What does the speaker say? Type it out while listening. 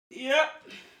Yep.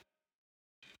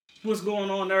 What's going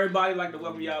on, everybody? I'd like to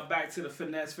welcome y'all back to the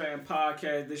Finesse Fan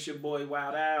Podcast. This your boy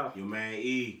Wild Al. Your man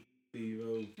E.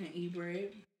 And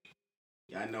E-Bread.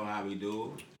 Y'all know how we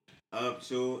do it. Up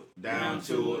to it, down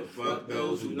to it. Fuck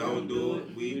those who don't do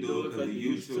it. We do it because we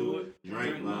used to it.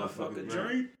 Drink, motherfucker,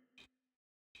 drink.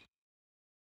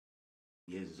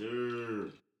 Yes, sir.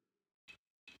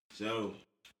 So,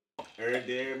 Eric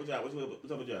there, what's up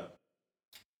with y'all?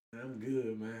 I'm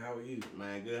good, man. How are you?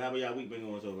 Man, good. How about y'all week been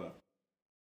going so far?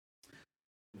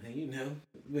 Man, you know,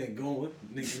 been going.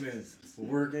 Niggas been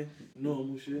working,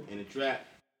 normal shit. In the trap.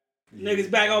 Yeah. Niggas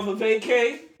back off of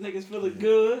vacay. Niggas feeling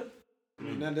good. I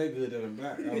mean, not that good that I'm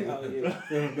back. Oh, yeah.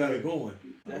 I'm better going.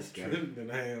 That's Okay. true.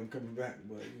 Than I am coming back,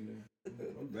 but you know,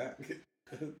 I'm back.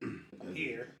 I'm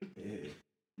here. Yeah.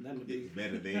 That'd be It's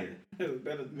better there. It was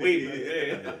better. Way better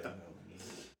Yeah. there.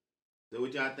 So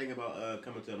what y'all think about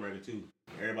Coming to America 2?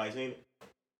 Everybody seen it?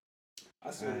 I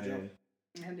saw the jump.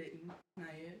 I I didn't. Not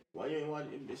yet. Why you ain't watch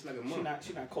it? It's like a month.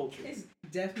 She not cultured. It's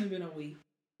definitely been a week.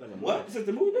 Like a What? month. Since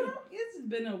the movie been out? It's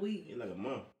been a week. It's like a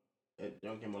month. That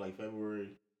y'all came out like February.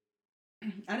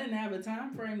 I didn't have a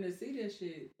time frame to see that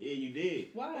shit. Yeah, you did.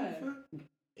 Why?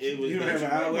 It was. You don't have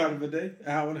an hour out of a day?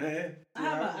 Hour and a half? I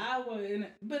have an hour in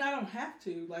it, but I don't have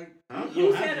to. Like, Huh? you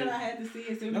don't have said to. that I had to see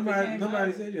it as soon as it Nobody came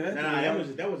nobody out. said you had to. Nah, that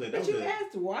was But you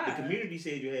asked why. the community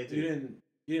said you had to.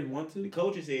 You didn't want The to?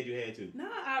 coaches said you had to. Nah,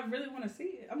 I really want to see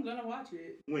it. I'm gonna watch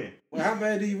it. When? Well, how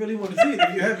bad do you really want to see it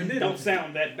if you haven't did it? Don't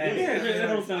sound that bad. Yeah, That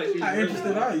don't sound like you How really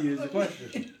interested are you is the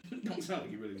question. Don't sound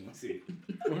like you really want to see it.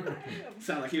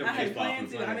 Sound like you I don't had get planned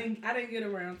to. I didn't get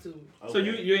around to it. So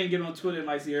you ain't get on Twitter and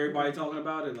like see everybody talking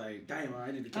about it? Like, damn, I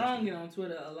need to catch I don't it. get on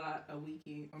Twitter a lot the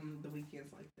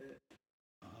weekends like that.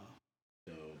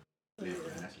 So, Yeah.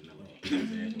 that's another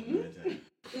time.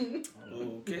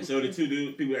 Okay. So the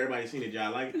two people everybody seen it,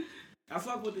 y'all like it? I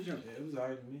fuck with the jump. Yeah, it was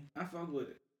alright to me. I fuck with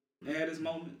it. It had its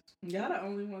moments. Y'all the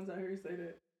only ones I heard say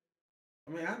that.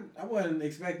 I mean, I wasn't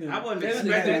expecting. I wasn't They was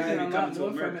expecting expecting it a to come lot to more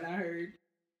from America. it. I heard.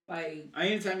 Like,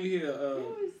 Anytime you hear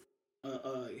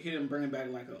it hear them bringing back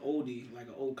like an oldie, like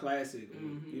an old classic, or,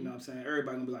 you know what I'm saying?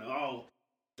 Everybody gonna be like, oh,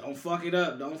 don't fuck it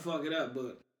up.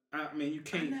 But I mean, you I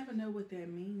can't. never know what that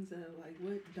means. Like,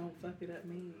 what don't fuck it up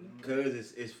mean?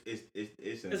 Cause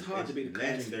it's hard to be the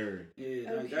classic. legendary.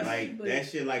 Yeah, Okay. that's, Like but- that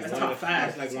shit, like That's one top of the, five.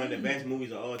 that's like one of the best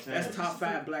movies of all time. that's top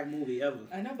 5 black movie ever.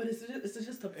 I know, but it's just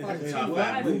a It's part a of top top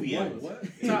five five. movie ever. What?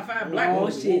 Top 5 black Oh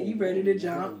movie. shit, you ready to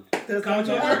jump? Coming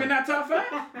to America, not top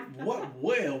 5. What?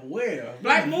 Where?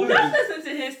 Black movie? Don't listen to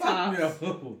his Fuck tops.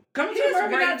 no. Coming to His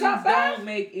America, not top rankings 5. don't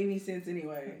make any sense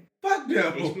anyway. Fuck no.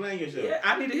 Explain yourself. Yeah,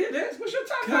 I need to hear this. What's your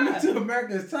top Coming 5? to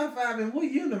America is top 5 in what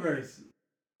universe?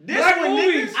 This Black one,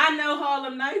 movies. niggas. I know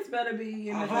Harlem Nights better be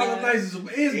in the Harlem top. Nights is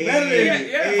Hey, better than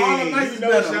yeah. Harlem Nights you is know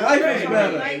better. Sean Life Penn. is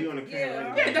better. Like, You on the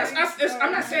camera. Yeah, that's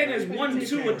I'm not saying there's 1,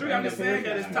 2, or 3. I'm just saying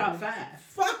that it's top 5.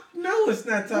 Fuck no, it's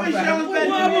not top Which 5. y'all What? better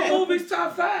What than other that? movies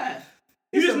top 5?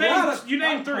 It's You a lot just of-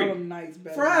 named 3. Harlem Nights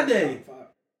better. Friday. Than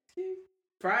top 5.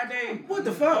 Friday. What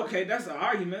the fuck? Okay, that's an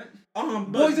argument.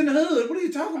 Boys in the Hood. What are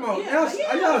you talking about? Yeah, Are y'all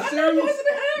I know serious? Boys in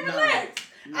the Hood. No. Relax.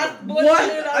 No. Boys What? in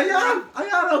the Hood, Are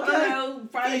y'all okay?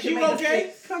 Friday Is can you make a okay?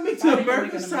 six. Coming to Friday can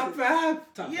America's make a top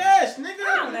 5? Top Yes, nigga.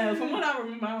 I don't know. From what I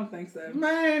remember, I don't think so.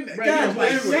 Man, Bro, God, you was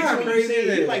like man, 6 y'all when you crazy seen. as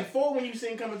You hell. like 4 when you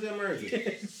seen Coming to America.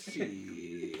 5.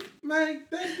 Shit. Man,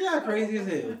 y'all crazy as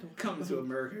hell. Coming to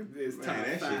America is top Man,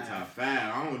 that 5. shit top 5.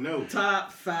 I don't know.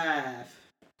 Top 5.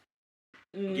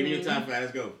 Give me your top 5.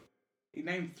 Let's go. He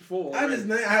named 4. I just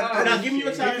named. Now give me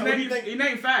your top 5. What do you think? He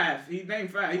named 5. He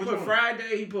Which put one?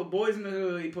 Friday. He put Boys in the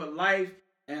Hood. He put Life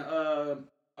and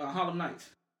Harlem Nights.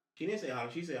 She didn't say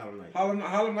Harlem. She said Harlem Nights.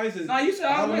 Harlem Nights is. No, you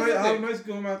said Harlem Nights. Harlem Nights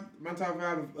go my top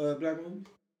 5 of black movies.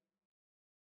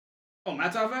 Oh, my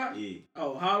top 5? Yeah.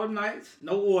 Oh, Harlem Nights.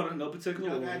 No order. No particular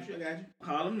I order. got you.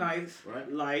 Harlem Nights.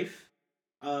 Right. Life.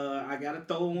 I gotta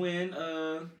throw in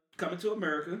Coming to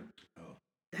America. Oh.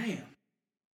 Damn.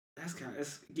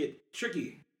 That's get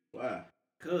tricky. Why?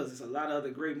 Cause it's a lot of other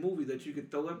great movies that you could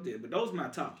throw up there. But those are my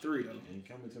top 3 though. And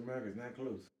Coming to America is not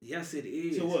close. Yes, it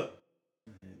is. So what?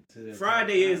 To that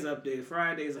Friday top is up there.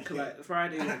 Friday is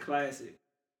a classic.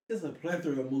 It's a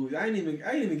plethora of movies. I didn't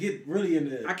even get really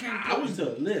into. I can't. I was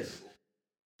to a list.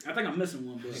 I think I'm missing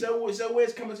one. But So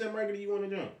where's Coming to America? Do you want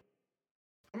to jump?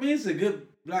 I mean, it's a good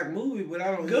black movie, but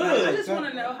I don't. Good. I just want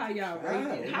to know how y'all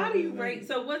rate it. Wow. How do you rate?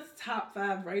 So what's top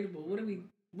 5 rateable? What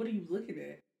are you looking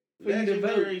at? For you to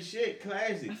Legendary shit,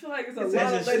 classic. I feel like it's a It's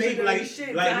lot a of staple, legendary like,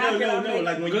 shit. like How can I no. make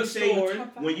Like when good you say, story.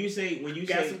 when you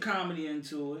got say, some comedy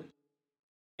into it.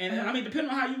 And I mean,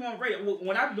 depending on how you want to rate it.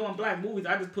 When I'm doing black movies,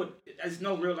 I just put it's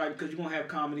no real life because you're gonna have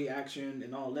comedy, action,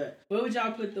 and all that. Where would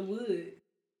y'all put The Wood?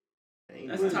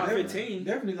 That's top 15.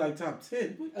 Definitely like top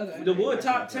 10. Okay. The Wood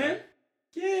top 10?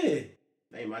 Yeah.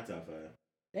 That ain't my top 5.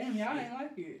 Damn, y'all ain't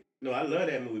like it. No, I love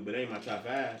that movie, but it ain't my top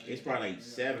 5. It's probably like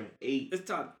 7, 8, It's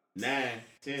top 9,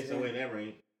 10, somewhere in that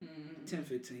range. 10,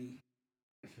 15.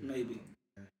 Maybe.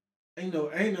 Ain't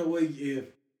no way if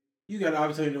you got the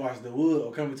opportunity to watch The Wood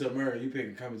or Coming to America, you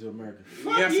picking Coming to America.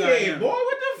 Fuck Yes, yeah, I am. boy.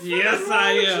 What the fuck? Yes, is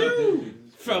I wrong with am. you?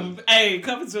 From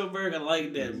Coming to America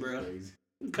like that, bro.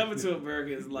 Coming to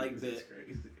America is like that.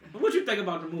 But what you think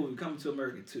about the movie Coming to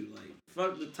America 2? Like,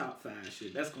 fuck the top 5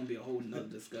 shit. That's gonna be a whole nother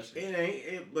discussion. It ain't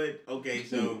it, but okay.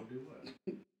 So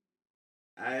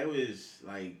I was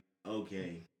like,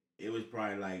 okay. It was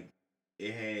probably like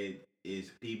it had its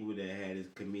people that had its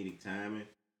comedic timing,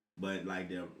 but like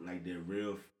the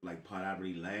real like part I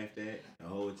really laughed at the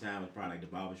whole time was probably like the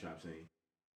barbershop scene.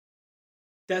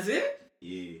 That's it?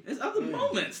 Yeah. There's other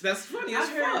moments. That's funny as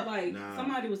I heard fuck. like Nah.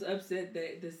 somebody was upset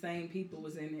that the same people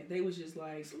was in it. They was just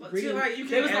like, See, like, you they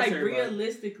can't was ask like everybody.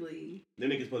 realistically,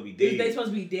 Them niggas supposed to be dead. they supposed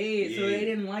to be dead, so Yeah. they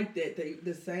didn't like that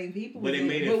the same people. But was it in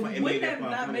made But it. It made wouldn't that that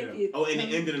part not funny. make it? Oh, in the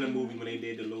ending of the movie when they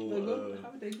did the little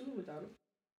how would they do it without it?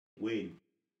 wedding.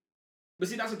 But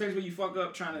see, that's the things where you fuck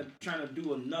up trying to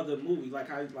do another movie, like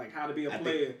how to be a I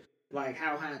player, like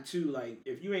How High 2. Like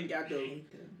if you ain't got I the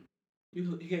hate them.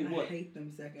 you hate what? I hate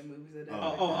them second movies of that.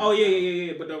 Oh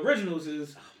yeah. But the originals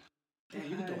is damn,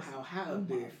 you can throw Guys. How High Oh up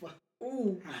my there. fuck.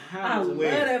 Ooh, How I High love is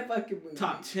where? that fucking movie.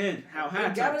 top 10. How High It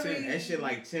top gotta 10. be. That shit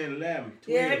like 10, 11, 12,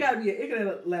 Yeah, it could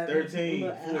have 13,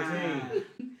 14, Ah,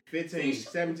 15,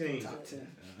 17. top 10.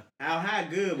 How high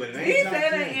good, but it ain't He top said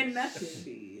 10. it ain't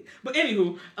nothing. But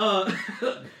anywho, nah,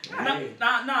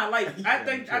 like I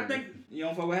think tripping. you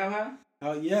don't fuck with How High.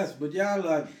 Oh yes, but y'all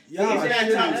like Is are that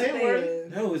shitty. top 10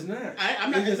 worthy? No, it's not.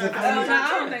 I'm not. It's It's just not a- top 10. I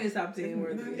don't think it's top 10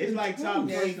 worthy. It's like top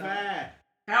Yeah, it's not. 25,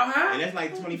 How High? and that's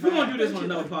like 25. We're gonna do this on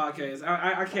another podcast.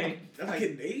 I can't. That's Like like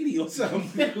getting 80 or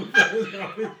something.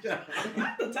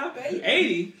 Not the top 8.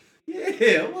 80.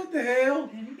 Yeah, what the hell?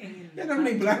 Man, you can't get in You the know how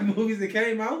many top black 10. movies that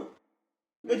came out?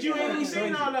 But you ain't even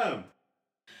seen all of them.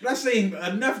 But I seen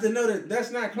enough to know that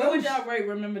that's not What would close. y'all rate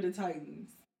Remember the Titans?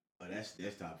 Oh, that's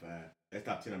top 5. That's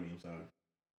top 10. I mean, I'm sorry.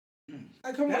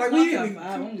 Like, come on, That's like not we top didn't five.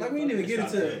 I don't like give we a didn't even fuck. get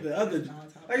That's into top the other.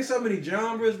 Not top Like so many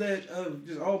genres that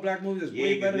just all black movies that's Yeah,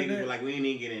 way because better than niggas that. were like, we ain't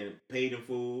even getting Paid in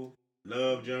Full,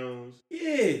 Love Jones,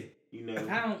 Yeah, you know,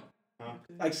 I don't. Huh?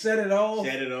 like Set It Off.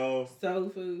 Set It Off, Soul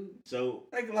Food. so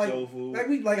Like Soul Food. like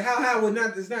we like How High would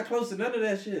not. It's not close to none of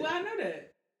that shit. Well, I know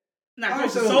that. Not All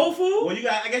close right, to so- Soul Food. Well,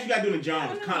 I guess you got to do the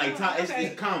genres. No, Like, top, okay.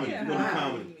 it's comedy. Yeah, We're gonna do how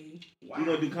comedy. me. We're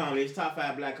gonna do comedy. It's top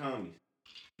 5 black comedies.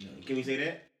 No. Can we say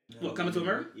that? No. What, Coming to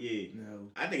America? Yeah. No,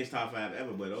 I think it's top 5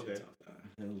 ever, but okay.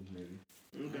 no, maybe.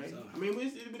 Okay. I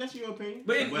mean, that's your opinion.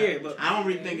 But yeah, but I don't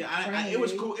really think it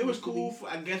was cool. It was cool for,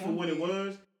 I guess, for what it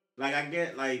was. Like I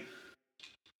get like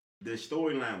the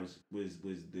storyline was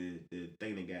the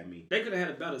thing that got me. they could have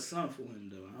had a better son for him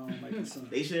though. I don't like the son.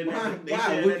 They should Why? have. They Why?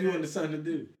 should What you want have. the son to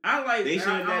do? I like. They I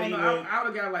should've don't not know. even- I would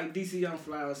have got like DC Young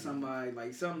Fly or somebody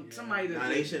like somebody that. Nah,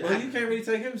 they should. Well, you can't really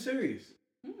take him serious.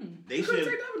 They You couldn't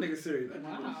should. take that nigga serious.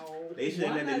 Wow. They should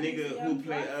Why let the not nigga DC who Young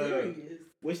play Fly serious?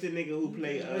 what's the nigga who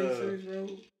play Serious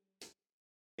role?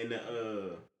 in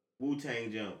the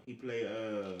Wu-Tang jump? He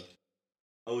play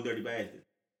Old Dirty Bastard.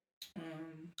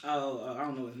 Oh, I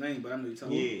don't know his name, but I know you're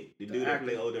talking. Yeah, the The dude that actor.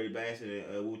 played Old Dirty Bastard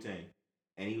in Wu-Tang,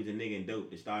 and he was a nigga in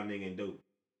Dope, the star nigga in Dope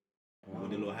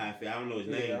with the little high face. I don't know his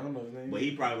Yeah, I name, don't know his name. but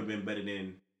he probably would have been better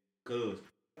than Cuz.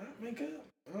 I mean,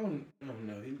 I don't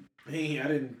know. I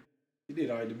didn't. He did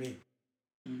alright to me.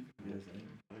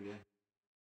 Okay.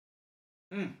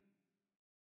 Mm.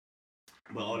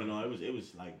 But all in all, it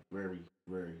was like very,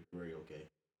 very, very okay.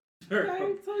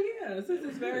 Okay, so yeah, since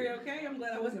it's very okay, I'm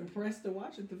glad I wasn't pressed to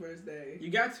watch it the first day. You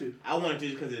got to. I wanted to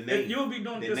because of the name. You'll be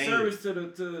doing The the name. service to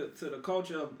the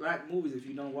culture of black movies if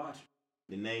you don't watch it.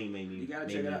 The name made me, You gotta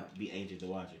made check it me out. be anxious to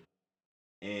watch it.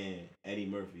 And Eddie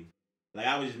Murphy. Like,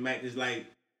 I was just mad. It's like,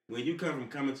 when you come from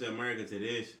Coming to America to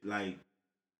this, like,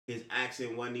 his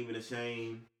accent wasn't even the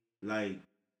same. Like,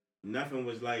 nothing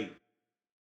was like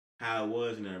how it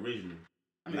was in the original.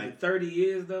 I mean, Like- 30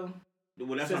 years though.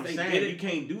 Well, that's Since what I'm they saying. did it- You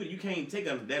can't do it. You can't take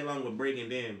that long of a break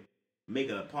and then make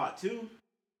a part 2.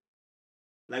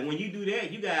 Like, when you do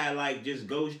that, you gotta, like, just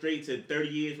go straight to 30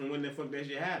 years from when the fuck that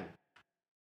shit happened.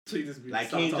 So you just be Like,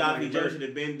 stop King talking Joffrey like Joe a should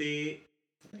have been dead.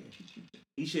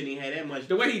 He shouldn't even had that much.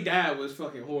 The way he died was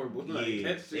fucking horrible. Like, Yeah,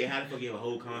 that they shit. had to forgive a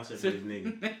whole concept for this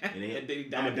nigga. And And then he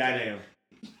died. I'm gonna die now.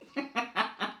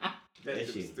 That That shit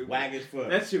was shit stupid. whack as fuck.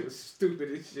 That shit was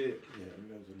stupid as shit. Yeah,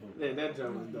 that was a little. Yeah, that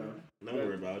joke was dumb. Don't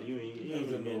worry about it. You ain't That was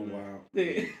a gonna little get wild.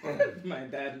 Yeah.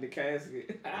 Man died in the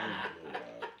casket. That was a little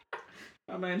wild.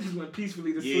 My man just went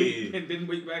peacefully to sleep and didn't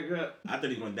wake back up. I thought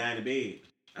he was gonna die in the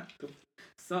bed.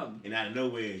 Something. And out of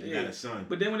nowhere, you got a son.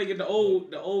 But then when they get the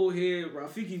old head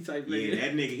Rafiki type nigga. Yeah,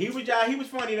 that nigga. He was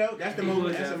funny though. That's the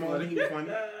moment. That's the moment he was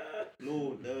funny.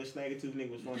 No, the snagger-tooth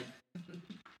nigga was funny.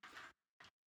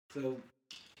 So,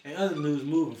 in other news,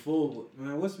 moving forward,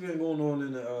 man, what's been going on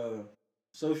in the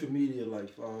social media, like, as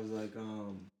far as like,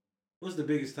 what's the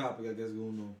biggest topic I guess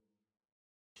going on?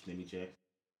 Stimmy check.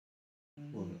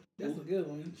 That's a good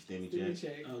one. Stimmy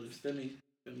check. Oh, the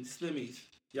stimmies.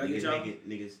 Y'all get y'all?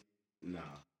 Niggas, nah.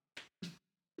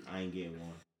 I ain't getting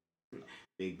one.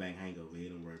 Big bang hangover here,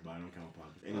 don't worry about it. Don't count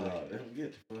pockets.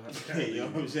 Anyway, you know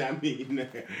what I'm saying? I mean,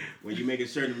 when you make a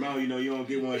certain amount, you know, you don't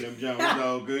get one of them jumps. It's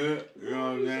all good. You know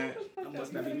what I'm saying? I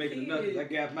must not be making enough because I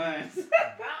got mine. You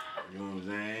know what I'm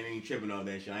saying? I ain't tripping off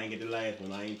that shit. I ain't get the last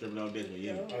one. I ain't tripping off this one.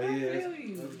 Yeah. Oh, yeah. That's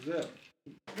what's up.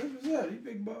 That's what's up. You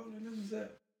big baller. That's what's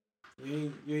up.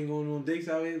 You ain't going on dates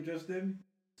out here with just them?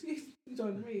 You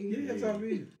talking to me? Yeah, that's all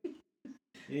me.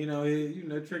 You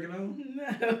know, tricking off?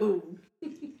 No.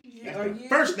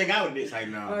 First thing I would do, like,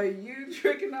 no. Are you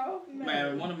tricking off? No.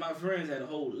 Man, one of my friends had a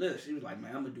whole list. She was like,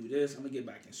 man, I'm going to do this. I'm going to get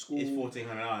back in school. It's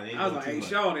 $1,400. I was like, hey,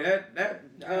 shawty,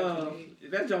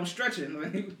 that jump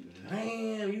stretching.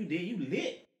 Damn, you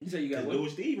lit. You said you got what? Louis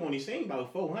Steve only sing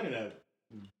about 400 of it.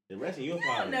 The rest of your I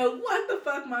part. don't know what the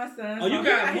fuck my son. Oh, you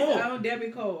got more. His own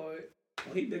debit card.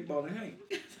 Oh, he big balling Hank.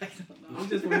 I'm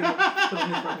just want to put on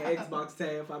his fucking Xbox tab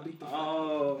if I beat the fuck.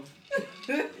 Oh.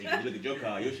 If you look at your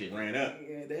car, your shit ran up.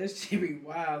 Yeah, that shit be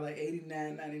wild, like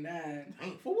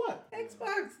 $89.99. For what?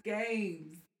 Xbox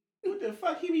games. What the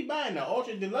fuck he be buying? The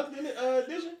Ultra Deluxe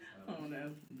edition? I don't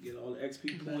know. Get all the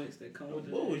XP points that come with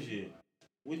it. Bullshit.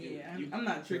 Yeah, I'm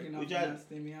not tricking off my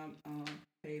stimmy. I'm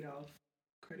paid off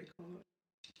credit card.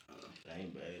 That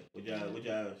ain't bad. Would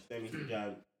y'all stimmy? Would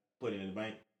y'all put it in the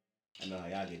bank? I know how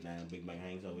y'all get down. Big bank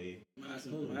hangs over here. Mine's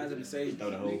in the safe. Throw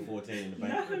the whole 14 in the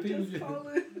bank.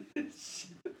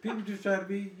 People just try to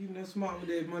be, smart with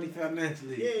their money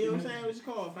financially. Yeah, you know what I'm saying? What's it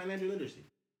called? Financial literacy.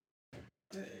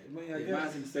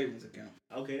 Mine's in the savings account.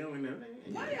 Okay, don't know.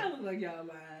 Why y'all look like y'all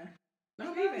lying?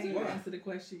 No, we ain't even answered the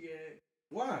question yet.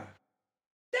 Why?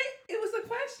 It was a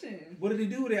question. What did he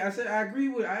do with it? I said I agree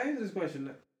with. I answered this question.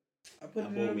 I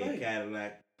bought me a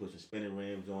Cadillac, put some spinning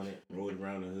rims on it, rode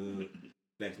around the hood,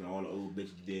 flexing all the old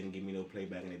bitches didn't give me no play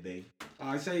back in the day.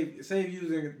 Say you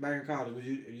was back in college,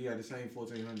 you got the same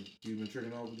 1,400. You been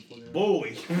tricking off with the 1,400?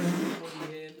 Boy.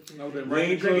 We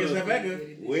ain't drinking Rebecca.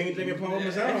 We ain't drinking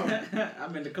Parmesan.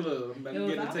 I'm in the club. I'm about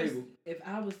to get the table. If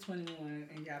I was 21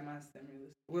 and got my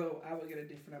stimulus, well, I would get a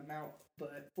different amount,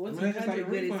 but 1,400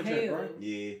 with his hell. Right?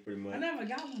 Yeah, pretty much. I never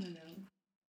got one of them.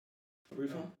 A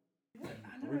refund?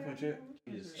 A refund check?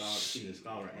 She's a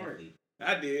scholar athlete.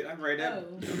 I did. I read that.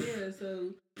 Oh, yeah, so,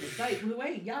 like,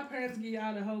 wait, y'all parents give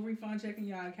y'all the whole refund check in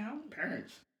y'all account?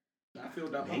 Parents? I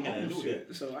filled out my Ain't own shit,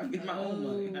 so I get my own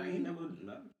money. I ain't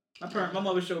never... My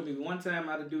mother showed me one time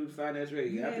how to do the finance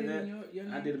ready. After that,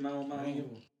 I did it my own.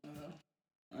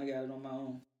 I got it on my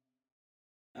own.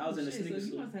 I was in the sneakers.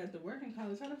 So you must have to work in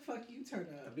college. How the fuck you turn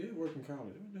up? I did work in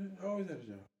college. I always had a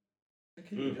job. I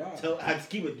keep a job. So I just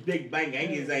keep a big bank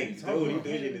hanging his ankles. What you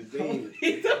doing this thing?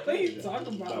 What are you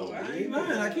talking about? I ain't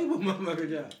lying. I keep a motherfucker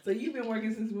job. So you've been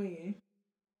working since when?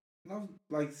 I was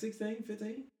like 16,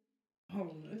 15.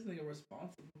 Oh, this nigga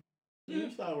responsible. You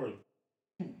start working.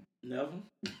 Never.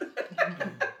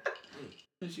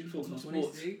 She was focused on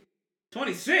sports. 26.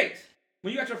 26?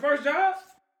 When you got your first job?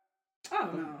 Oh,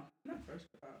 no. Not first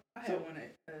job. I had one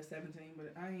at 17,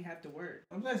 but I ain't have to work.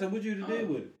 I'm saying, so what you did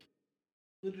with it?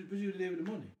 What you did with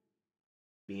the money?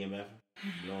 BMF.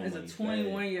 As a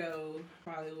 21-year-old,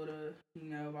 probably would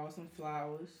have, bought some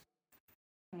flowers.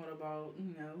 What about,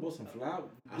 Bought some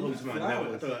flowers? I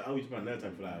hope you another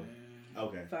type of flowers.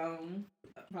 Okay. Phone.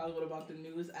 I probably would have bought the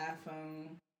newest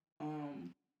iPhone.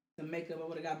 The makeup, I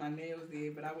would have got my nails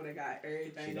did, but I would have got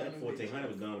everything. See, that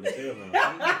 1,400 was gone with the cell phone.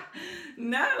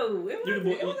 No, it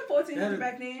wasn't 1,400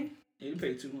 back then. Yeah, you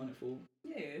paid $200 for it.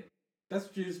 Yeah. That's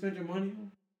what you spent your money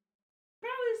on?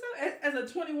 Probably so. As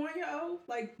a 21-year-old,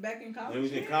 like back in college. When we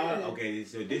was in college? Okay,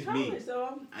 so this me.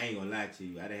 So I ain't gonna lie to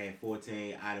you. I'd have had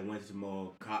 14. I'd have went to the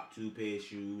mall, copped 2 pair of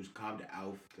shoes, copped the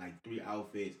outfit, like 3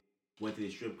 outfits, went to the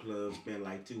strip club, spent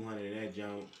like $200 in that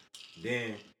junk.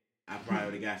 Then I probably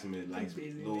would have got some like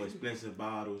little expensive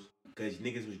bottles, cause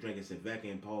niggas was drinking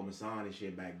Cerveza and Paul Masson and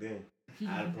shit back then.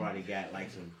 I'd probably got like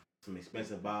some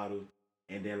expensive bottles,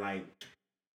 and then like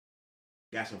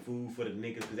got some food for the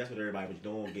niggas, cause that's what everybody was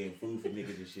doing, getting food for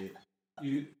niggas and shit.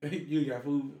 You got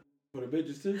food for the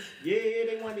bitches too? Yeah,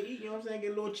 they wanted to eat, you know what I'm saying?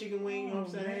 Get a little chicken wing, you know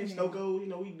what I'm saying? Stoko,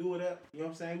 we do it up, you know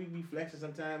what I'm saying? We be flexing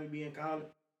sometimes, we be in college.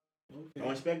 I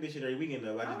don't expect this shit every weekend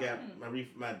though. I just got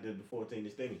the 14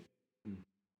 this thing.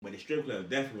 But the strip club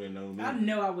definitely know me. I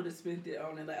know I would have spent it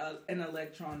on an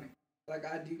electronic. Like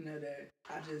I do know that.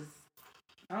 I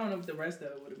don't know if the rest of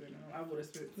it would have been on. I would have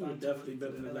spent something. Definitely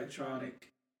been electronic.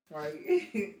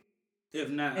 Right. If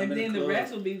not, and then the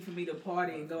rest would be for me to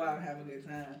party and go out and have a good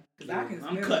time. Cause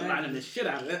I'm cutting lining the shit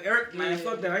out of it. Eric, man,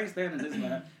 fuck that. I ain't standing this,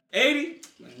 man. 80?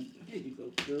 Man, here you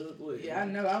go, good boy. Yeah, I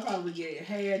know. I'll probably get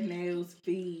hair, nails,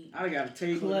 feet. I got a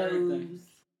table clothes,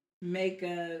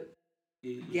 makeup,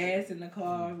 gas in the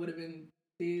car would have been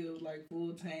filled like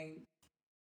full tank.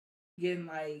 Getting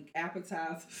like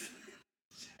appetizers.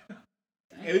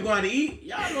 Hey, we going to eat?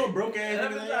 Y'all know broke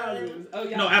ass niggas. Oh,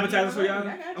 no appetizers for y'all?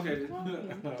 Okay.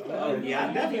 Oh, yeah,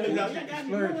 I definitely looked out. Y'all got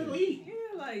me going to eat. Yeah,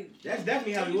 like. That's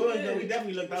definitely how it was, though. We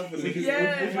definitely looked out for niggas.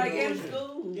 Yeah, it's like in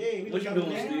school. Yeah, what you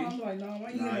doing, Steve? I'm like, no, why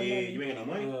you you ain't got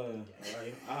no money?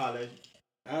 I'll holler at you.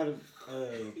 I'd have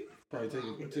probably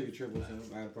take a trip or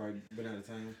something. I'd probably been out of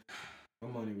town. My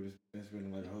money would have been spent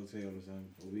in like a hotel or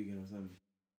something, a weekend or something.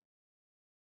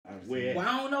 Well,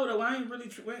 I don't know though. I ain't really.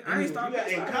 I ain't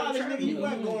started in college, nigga. You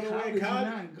wasn't going nowhere in college.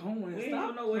 Not going. We ain't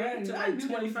going nowhere until like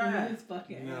 25.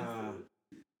 Nah,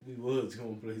 we was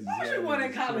going places. What you want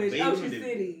in college? Ocean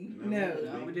City.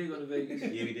 No, we did go to Vegas.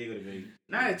 Yeah, we did go to Vegas.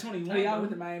 Not at 21. Oh, y'all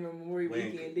went to Miami Memorial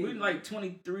Weekend. We like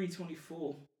 23,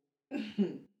 24.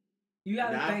 You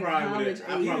gotta think college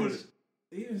age.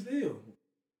 Even still.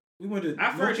 We went to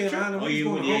our first trip. Carolina. We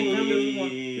was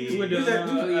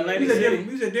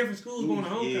at different schools going to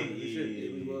homecoming and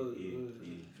shit. We was.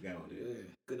 Forgot all that.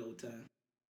 Good old time.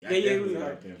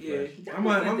 Yeah.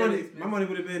 My money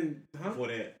would have been before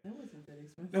that. That wasn't that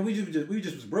expensive. No, we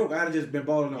just was broke. I'd have just been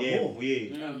balling on more.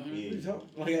 Yeah.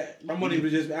 My money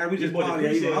was just we just bought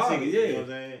the even harder. You know what I'm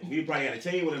saying? We probably had to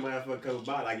tell you when the motherfucker comes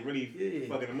by, like really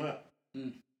fucking them up.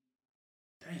 Damn,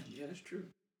 yeah, that's true.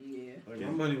 Yeah. Like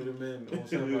my money would have been on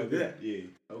something like that. Yeah.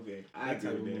 Okay. I agree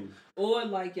with that. Or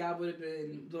like y'all would have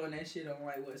been doing that shit on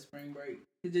like what, spring break?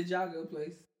 Did y'all go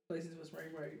places for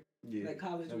spring break? Yeah. Like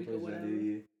college some week or whatever?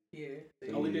 Yeah. Yeah.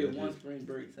 Oh, we did one spring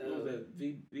break. So, what was that?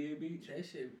 VA Beach? That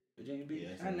shit. Virginia Beach?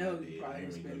 Yeah, I know you probably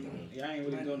was spending. Yeah, I ain't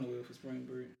really going nowhere for spring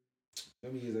break.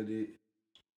 Some years I did.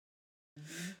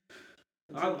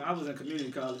 I was in community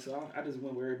college, so I just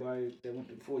went where everybody that went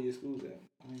to 4-year schools at.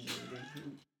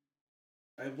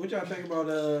 Hey, what y'all think about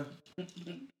the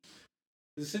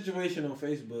situation on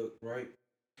Facebook, right?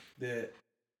 That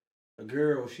a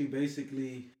girl, she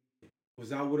basically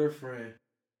was out with her friend,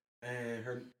 and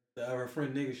her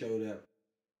friend nigga showed up,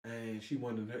 and she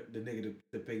wanted the nigga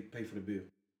to pay for the bill.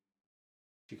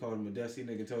 She called him a dusty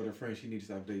nigga and told her friend she needed to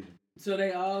stop dating. So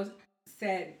they all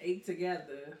sat and ate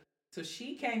together. So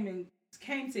she came to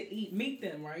meet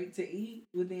them, right? To eat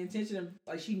with the intention of,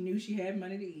 like, she knew she had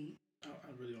money to eat. I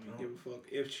really don't give a fuck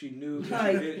if she knew.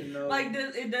 Like, she didn't know. Like,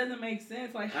 it doesn't make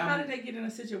sense. Like, how did they get in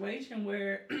a situation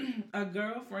where a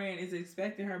girlfriend is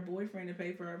expecting her boyfriend to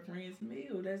pay for her friend's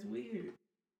meal? That's weird.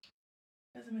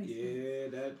 Doesn't make sense. Yeah,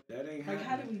 that ain't like,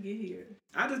 how did we get here?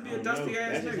 I just be a dusty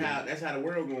ass nigga. That's how the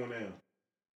world going now.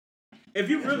 If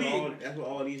you really, that's what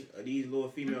all these little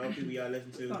female people y'all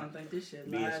listen to. I don't think this shit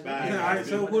be live. inspired. Alright,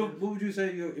 so what would you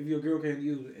say if your girl came to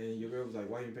you and your girl was like,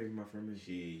 "Why you pay for my friend?"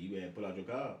 Shit, you better pull out your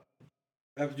card.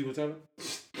 That's what you gonna tell her?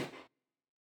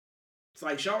 It's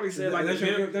like Shawty said, like that's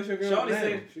your girl.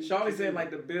 Shawty said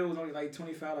like the bill was only like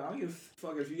 $25. I don't give a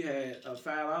fuck if you had a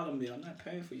 $5 meal. I'm not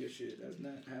paying for your shit. That's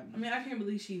not happening. I mean, I can't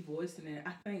believe she voicing it.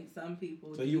 I think some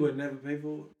people. So you would never pay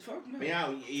for it? Fuck no.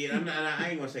 I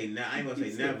ain't gonna say never.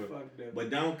 But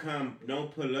don't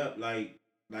pull up like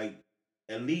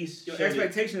at least your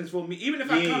expectations for me. Even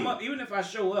if I come up, even if I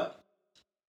show up,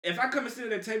 if I come and sit at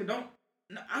that table,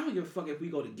 I don't give a fuck if we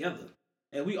go together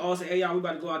and we all say, "Hey, y'all, we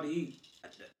about to go out to eat."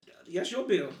 Yes, your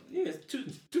bill. Yes,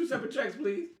 two separate checks,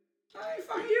 please. I ain't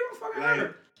fucking you. I'm fucking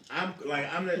her. I'm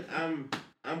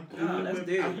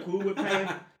cool with paying.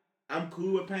 I'm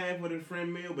cool with paying for the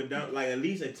friend meal, but don't at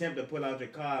least attempt to pull out your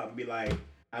card and be like,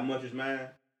 "How much is mine?"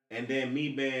 And then me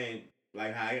being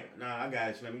like, "I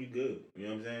got it, Slim. You good?" You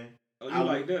know what I'm saying? Oh, you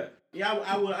like that? Yeah,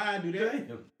 I do that.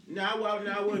 No,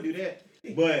 I would do that.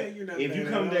 But if you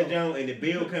come to that joint and the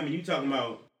bill coming, you talking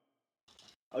about,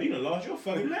 oh, you done lost your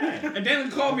fucking mind. And then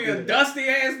call me a dusty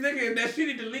ass nigga and that shit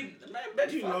need to leak. Man,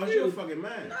 bet you lost your fucking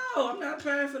mind. No, I'm not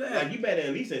paying for that. Like, you better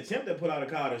at least attempt to pull out a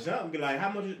card or something. Be like, how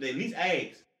much? At least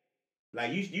ask.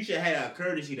 Like, you should have a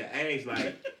courtesy to ask.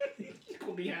 Like, you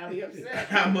gonna be highly upset.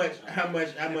 How much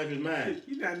is mine?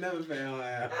 You not never paying on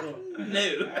Apple. No.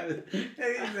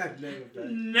 Hey, you not never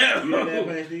paying. No. You not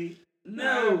never paying, Steve?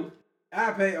 No.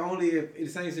 I pay only if in the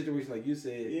same situation like you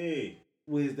said. Yeah.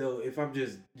 was though, if I'm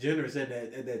just generous at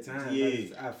that time,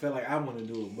 I feel like I want to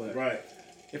do it, but right.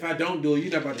 If I don't do it,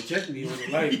 you're not about to check me on it.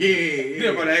 Like,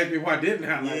 you're not about to ask me why didn't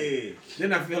I? Like,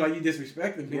 then I feel like you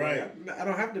disrespecting me. Right. Like, I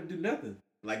don't have to do nothing.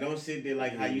 Like, don't sit there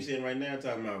like how you sitting right now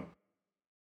talking about.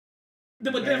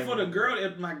 But then for the girl,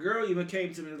 if my girl even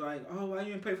came to me like, oh, why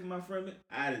you didn't pay for my friend?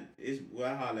 I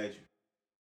holler at you.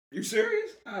 You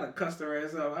serious? I'd have cussed her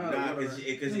ass out. Nah, because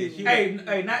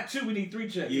hey, not 2, we need 3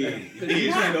 checks. Yeah.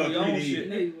 You handle your own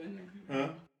shit. Huh?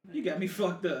 You got me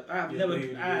fucked up. I have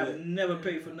never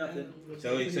paid for nothing.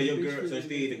 So your girl,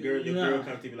 Steve, your girl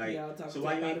comes to me like, so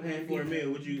why you ain't paying for a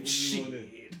meal? What you gonna do?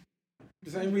 The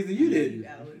same reason you didn't.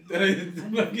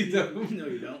 No, you don't.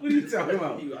 What are you talking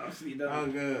about? You obviously don't.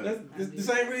 I'm good. That's the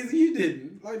same reason you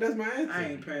didn't. Like, that's my answer. I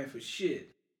ain't paying for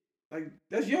shit. Like,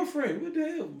 that's your friend. What the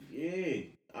hell? Yeah.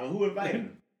 Who invited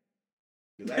him?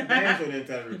 Because I damn sure didn't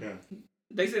tell her to come.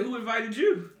 They said, who invited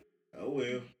you? Oh,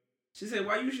 well. She said,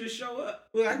 why you should show up?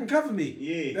 Well, I can cover me.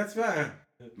 Yeah. That's fine.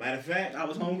 Matter of fact. I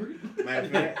was hungry. Matter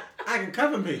of fact. I can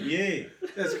cover me. Yeah.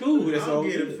 That's cool. That's all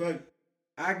good. Fuck.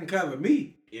 I can cover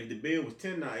me. If the bill was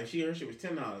 $10, if her shit was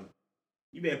 $10,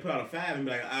 you better put out a 5 and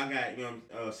be like, I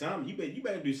got something. You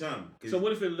better do something. So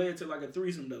what if it led to like a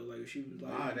threesome though? Like she was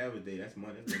like, that was there. That's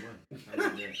money. That's the money. I did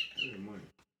that. That's the money.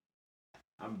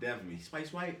 I'm definitely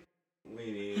swipe.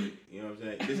 Wait, you know what I'm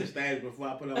saying? This is stage before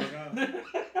I pull up my car.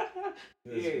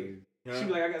 She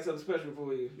be like, I got something special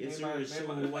for you. Yes, sir.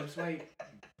 Swipe.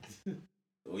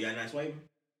 Oh, y'all not swiping?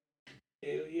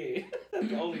 Hell yeah. That's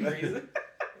the only reason.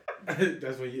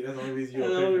 That's the only reason you're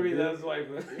That's the only reason I'm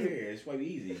swiping. Yeah, swipe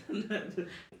easy.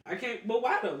 I can't. But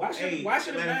why though? Why should it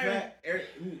matter?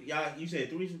 Y'all, you said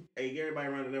 3. Hey, everybody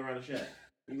around the shot.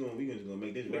 We just gonna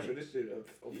make this right. Sure this shit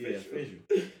official. Yeah, official.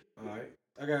 All right,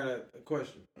 I got a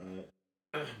question. All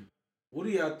right. What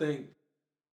do y'all think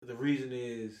the reason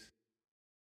is?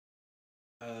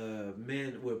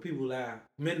 People lie.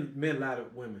 Men lie to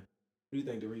women. What do you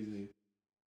think the reason is?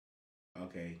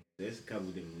 Okay, there's a couple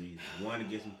of different reasons. 1, to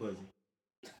get some pussy.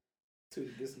 2,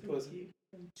 to get some pussy.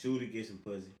 2, to get some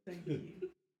pussy. Thank you.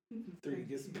 3, to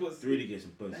get some pussy. 3, to get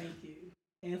some pussy. Thank you.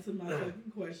 Answer my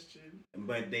second question.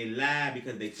 But they lie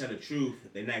because they tell the truth.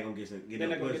 They're not gonna get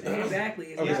no pussy.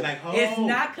 Exactly. It's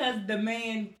not because the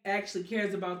man actually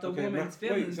cares about the woman's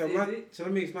feelings. So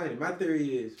let me explain it. My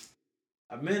theory is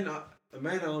a man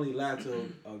only lie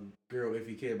to a girl if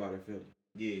he care about her feelings.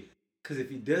 Yeah. Because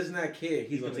if he does not care,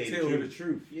 he's gonna tell her the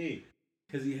truth. Yeah.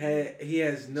 Because he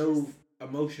has no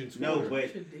emotions.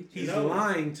 But he's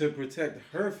lying to protect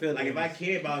her feelings. Like if I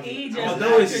care about him,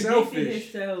 although it's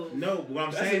selfish. No, what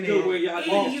I'm saying is,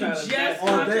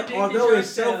 although it's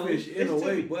selfish in a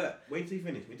way, but wait till you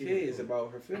finish. Cares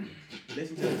about her feelings.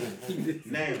 Listen to me.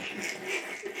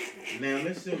 Now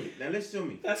listen to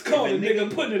me. That's called a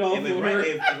nigga putting it on for her.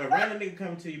 If a random nigga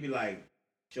come to you, be like,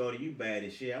 "Shorty, you bad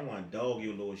as shit. I want to dog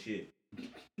your little shit."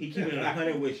 He keeping it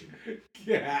 100 with you.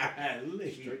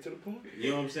 Straight to the point.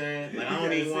 You know what I'm saying? Like I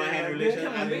don't even want to have a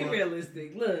relationship. Come on, be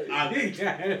realistic. Look. How you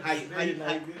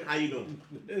doing?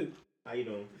 How you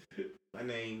doing? My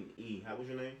name E. What's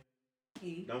your name?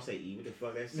 E. Don't say E. What the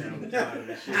fuck? That sound retarded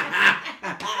and shit.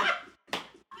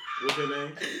 What's your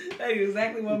name? That's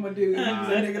exactly what I'm gonna do. That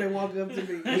nigga that walk up to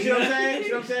me. You see what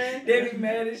I'm saying? They be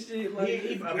mad as shit. Like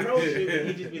he approach you and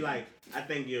he just be like, I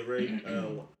think you're a very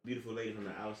beautiful lady from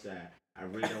the outside. I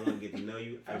really don't want to get to know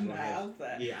you. From the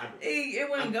outside. Yeah. It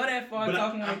wouldn't go that far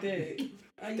talking like that.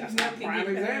 That's not a prime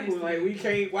example. Like we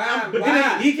can't.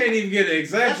 Why? He can't even get an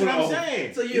example. That's what I'm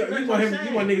saying. So you want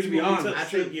niggas to be honest. I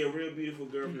think you're a real beautiful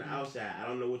girl from the outside. I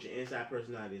don't know what your inside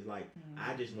personality is like.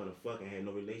 I just want to fuck and have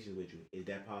no relations with you. Is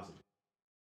that possible?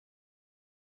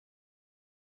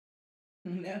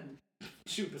 No.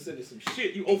 Shoot, said some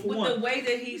shit. You 0 for 1. With the way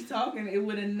that he's talking, it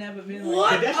would have never been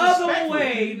what like that. Other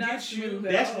way? Not smooth.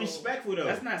 That's respectful though.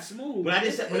 That's not smooth. When I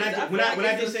just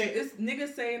say it's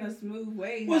niggas saying a smooth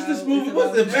way. What's the smooth?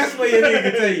 What's the best way a nigga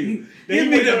can tell you? Give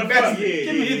me the best.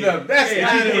 Give me the best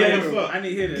line in the world. I need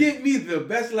to hear this. Give me the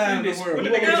best line in the world.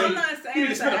 No, I'm not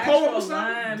saying it's an actual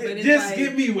line, but it's just like,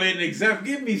 give me an example.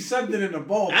 Give me something in the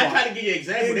ballpark. I try to give you an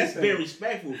example. That's very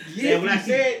respectful. Yeah. And when I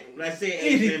said,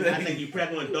 hey, I think you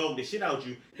probably want to dog the shit out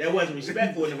you. That wasn't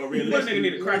respectful enough. What nigga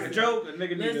need to crack a joke?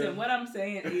 Listen, what I'm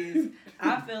saying is,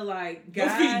 I feel like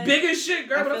guys. Your feet big as shit,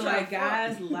 girl. I feel like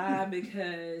guys lie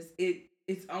because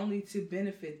it's only to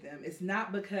benefit them. It's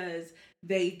not because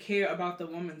they care about the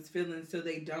woman's feelings, so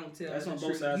they don't tell That's her on the both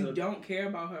truth. sides. You don't care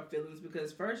about her feelings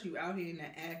because first you out here in the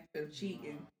act of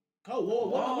cheating. Oh,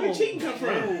 whoa. Where cheating come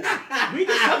from? We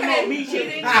just talking Okay, about me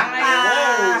cheating,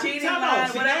 lying, cheating,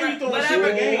 lying, whatever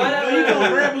You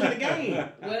throwing variables in the game.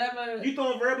 Whatever. You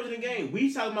throwing variables in the game.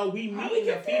 We talking about we meeting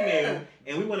a female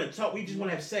and we want to talk. We just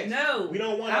want to have sex. No, we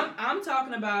don't want. I'm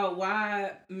talking about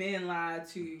why men lie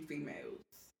to females.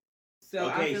 So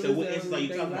okay, so what instance are you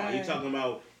talking about? Are you talking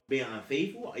about being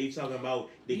unfaithful? Are you talking about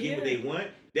they get what they want?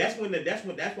 That's why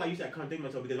you start contradicting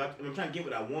myself, because if I'm trying to get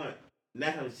what I want,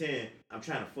 9 times out of 10, I'm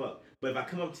trying to fuck. But if I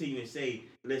come up to you and say,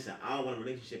 listen, I don't want a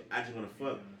relationship, I just want to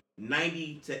fuck,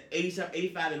 90 to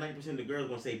 85 to 90% of the girls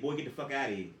gonna say, boy, get the fuck out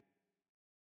of here.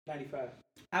 95.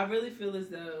 I really feel as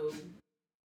though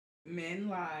men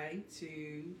lie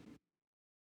to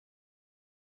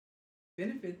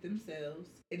benefit themselves,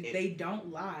 and they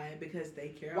don't lie because they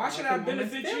care about the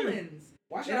woman's feelings.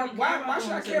 Why should I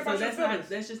care about your feelings?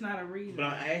 That's just not a reason. But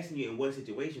I'm asking you, in what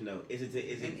situation though? Is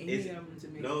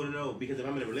it no? Because if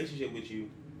I'm in a relationship with you,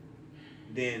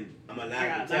 then I'm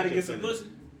allowed to get some pussy.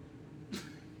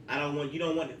 I don't want. You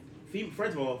don't want it.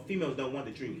 First of all, females don't want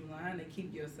the truth. You lying to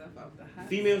keep yourself out the hot.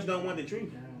 Females don't want the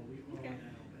truth. Okay.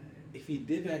 If he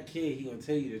did not care, he gonna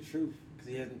tell you the truth because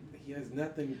he has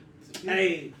nothing.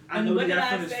 Hey, I know we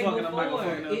got finished fucking. I'm not gonna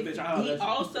fuck another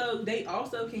bitch. They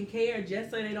also can care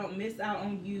just so they don't miss out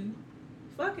on you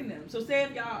fucking them. So say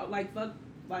if y'all fuck,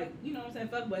 you know what I'm saying,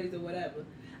 fuck buddies or whatever.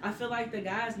 I feel like the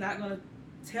guy's not gonna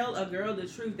tell a girl the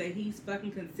truth that he's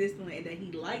fucking consistently and that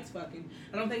he likes fucking.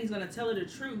 I don't think he's gonna tell her the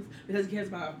truth because he cares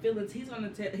about her feelings. He's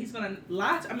gonna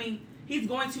lie. He's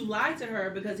going to lie to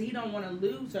her because he don't want to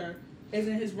lose her. Is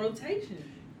in his rotation.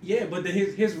 Yeah, but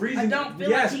his reason. I don't feel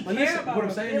like he cares about what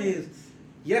I'm saying is,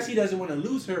 yes, he doesn't want to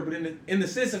lose her, but in the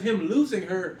sense of him losing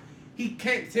her, he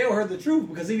can't tell her the truth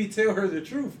because if he tell her the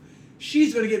truth,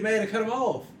 she's gonna get mad and cut him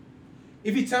off.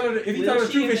 If he tell her the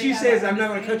truth and she says I'm not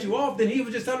gonna cut you off, then he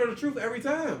would just tell her the truth every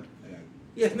time.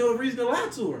 He has no reason to lie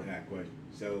to her. I got a question.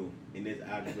 So in this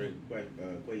algebraic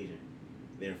equation,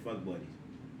 they're fuck buddies,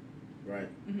 right?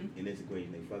 Mm-hmm. In this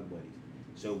equation, they fuck buddies.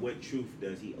 So what truth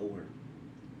does he owe her?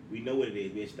 We know what it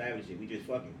is. We established it. We just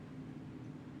fucking.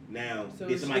 Now, so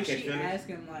did somebody catch she feelings? ask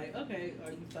him like, okay,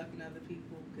 are you fucking other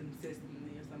people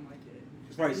consistently or something like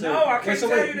that? Right. So, no, I can't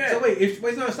tell you that. So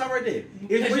wait, stop right there.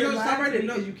 Stop right there.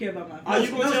 No, because you care about my feelings. Are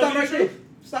you going to stop right there?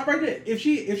 Stop right there. If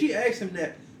she asks him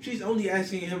that, she's only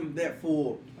asking him that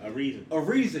for a reason. A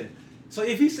reason. So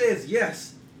if he says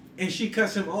yes and she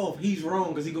cuts him off, he's wrong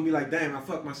because he's gonna be like, damn, I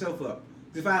fucked myself up.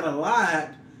 If I'd have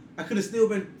lied, I could have still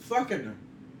been fucking her.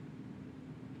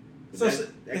 So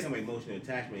that's some emotional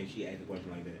attachment if she asks a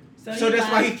question like that. So that's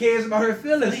why he cares about her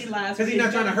feelings. So he lies because he's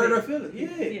not trying to hurt her feelings.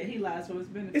 Yeah, he lies for his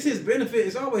benefit. It's his benefit.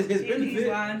 It's always his benefit. He's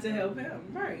lying to help him.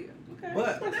 Right. Okay.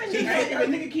 But if a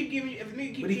nigga keep giving you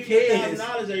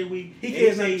 $1,000 every week, he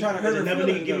cares not trying to hurt her another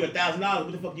feelings. Nigga give you $1,000,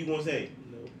 what the fuck you gonna say?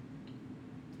 No.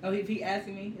 Oh, if he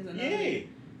asking me, is another? Yeah.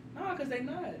 No, because they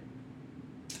not.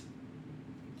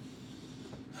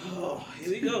 Oh, here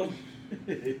we go.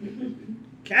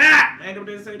 Cap! I ain't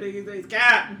gonna say these days.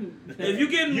 Cap! If you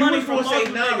getting money from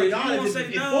multiple niggas, you gonna say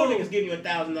if no. 4 niggas giving you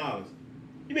 $1,000,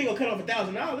 you ain't gonna cut off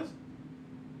 $1,000.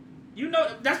 You know,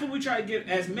 that's what we try to get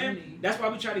as men. That's why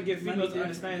we try to get females to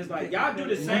understand. It's like, y'all do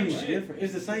the same shit.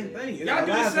 It's the same thing. Y'all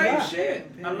do the same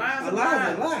shit. A lie's a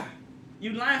lie.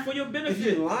 You lying for your benefit. If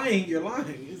you're lying, you're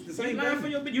lying. It's the same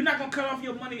thing. You're not gonna cut off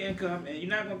your money income, and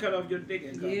you're not gonna cut off your dick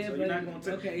income. Yeah, so but you're not gonna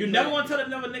tell. Okay, you never gonna tell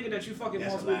another nigga that you fucking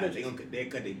multiple bitches. They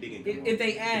cut their dick income. If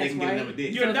they ask, right? So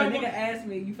if a nigga ask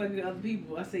me, you fucking other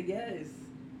people, I say yes.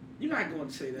 You're not going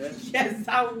to say that. Yes,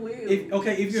 I will.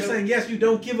 If you're saying yes, you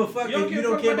don't give a fuck. You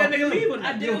don't care about that nigga leaving.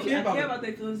 I do. I care about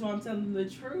their feelings, so I'm telling them the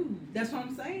truth. That's what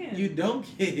I'm saying. You don't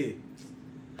care.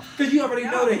 Because you already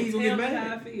know that he's going to get mad.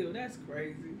 How I feel. That's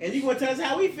crazy. And you going to tell us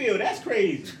how we feel. That's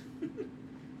crazy.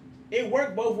 It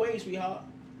worked both ways, sweetheart.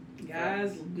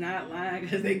 Guys not lying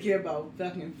because they care about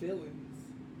fucking feelings.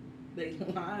 They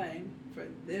lying for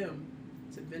them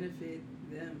to benefit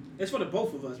them. It's for the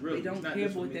both of us, really. They don't care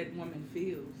what that woman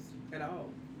feels at all.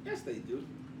 Yes, they do.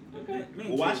 Okay.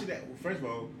 Well, why should that? First of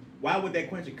all, why would that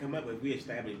question come up if we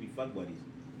established we fuck buddies?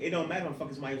 It don't matter if I'm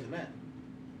fucking somebody else or not.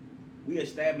 We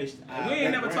established. We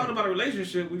ain't never talked about a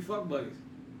relationship. We fuck buddies.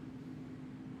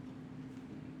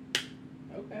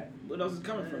 Okay. What else is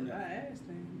coming from that? I asked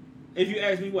him. If you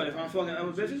ask me what, if I'm fucking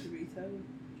other bitches?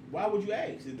 Why would you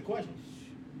ask? Is the question.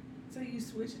 So you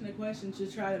switching the question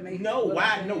to try to make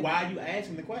why are you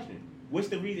asking the question? What's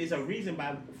the reason? It's a reason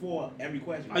for every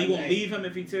question. Are you gonna leave him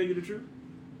if he tell you the truth?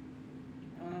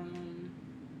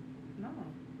 No.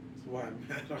 That's why it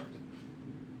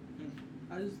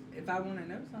matters. If I want to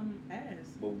know something,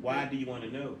 ask. But why do you want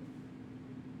to know?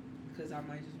 Because I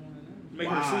might just want to know. Make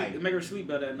her sleep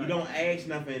better at night. You don't ask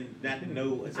nothing not to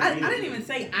know. I didn't even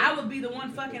say I would be the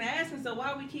one fucking asking, so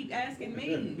why we keep asking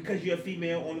me? Because you're a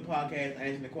female on the podcast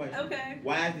answering the question. Okay.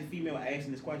 Why is the female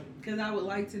asking this question? Because I would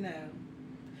like to know.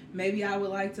 Maybe I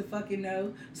would like to fucking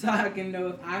know so I can know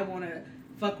if I want to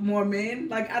fuck more men.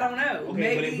 Like, I don't know.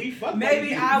 Okay, but if we fuck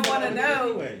maybe I want to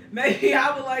know. Anyway. Maybe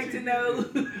I would like to know.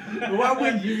 Why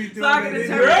wouldn't you be doing so I can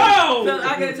determine, so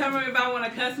I can determine if I want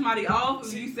to cut somebody off.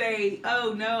 If you say,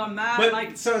 "Oh no, I'm not," but,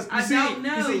 like, so I don't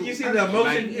know. You see the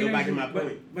emotion. Go back to my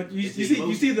point. But you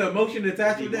see the emotion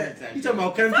attached to that. You talking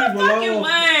about cutting people off? Fucking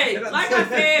way. Like I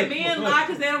said, men lie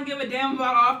because they don't give a damn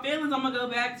about our feelings. I'm gonna go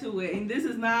back to it, and this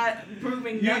is not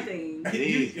proving nothing. It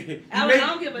is. I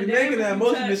don't give a damn. You're making that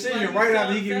emotion decision right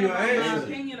after he give you an answer. My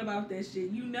opinion about that shit.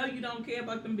 You know you don't care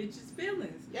about them bitches'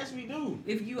 feelings. Yes, we do.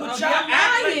 If you but are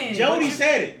lying. Jody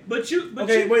said it. But you.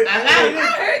 Okay, wait. I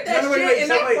heard that shit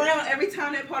and I frown every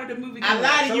time that part of the movie. I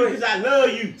lied to you because I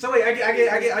love you. So wait, I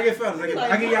get fellas.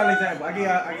 I give y'all an example. I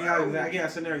give y'all a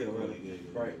scenario.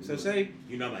 Right. So say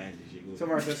you know my answer. Shit. So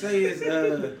right. So say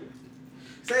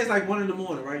it's like 1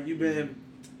 a.m, right? You've been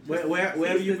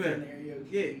wherever you been.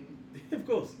 Yeah, of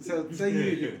course. So say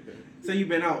you've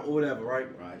been out or whatever, right?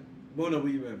 Right. We don't know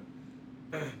where you been.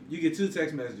 You get 2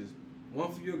 text messages,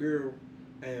 one from your girl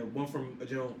and one from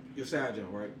your side joint,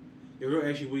 right? Your girl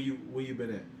asks you where you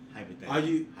been at. Hypothetically. Are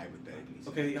you hypothetically?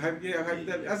 Okay,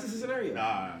 hypothetically. That's just a scenario.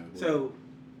 Nah. So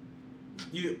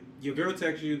your girl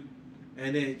texts you,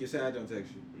 and then your side joint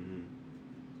texts you. Mm-hmm.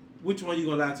 Which one you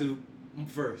gonna lie to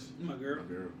first? My girl.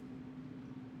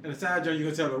 And the side joint you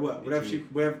gonna tell her what?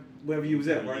 Wherever you was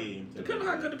at, right? Depending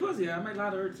on how good the pussy is, I might lie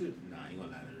to her too. Nah, you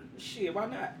gonna lie to her. Shit, why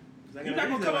not? You're not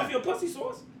gonna come off your pussy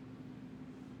source.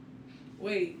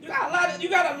 Wait. You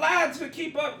gotta lie to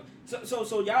keep up.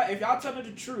 So y'all, if y'all tell me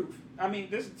the truth, I mean,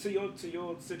 this is to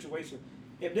your situation.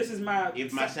 If this is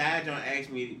if my side joint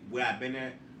asks me where I've been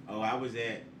at, I was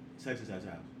at such and such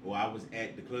house, or I was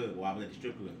at the club, or I was at the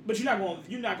strip club. But you're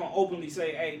not gonna openly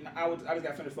say, hey, I just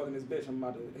got finished fucking this bitch, I'm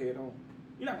about to head home.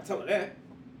 You're not gonna tell her that.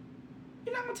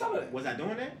 You're not gonna tell her that. Was I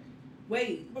doing that?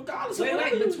 Wait. Regardless of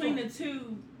what between the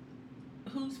two,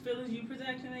 whose feelings you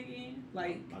protecting again?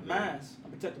 Like mine's.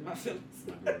 I'm protecting my feelings.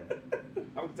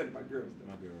 I'm protecting my girls.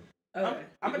 My girl. Okay.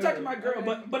 I'm protecting my girl,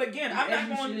 okay. but again, I'm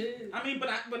not going. I mean,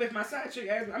 but if my side chick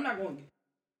asks me, I'm not going.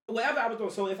 Whatever I was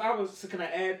doing. So if I was, can I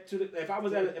add to the? If I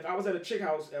was at a chick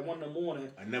house at 1 a.m,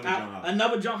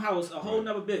 another junk house, a whole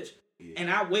nother bitch, and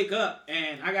I wake up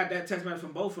and I got that text message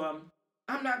from both of them.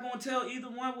 I'm not gonna tell either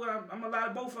one where I'm gonna lie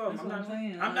to both of them.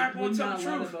 I'm not gonna tell the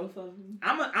truth.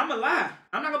 I'm a lie.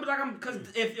 I'm not gonna be like because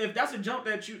if that's a jump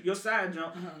that your side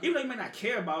jump, even though you may not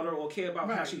care about her or care about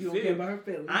how she feels,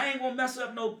 I ain't gonna mess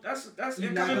up no. That's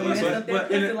incoming pussy.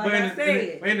 But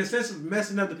in the sense of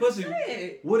messing up the pussy,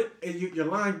 what you're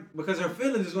lying because her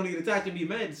feelings is gonna get attacked and be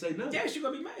mad and say no. Yeah, she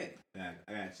gonna be mad.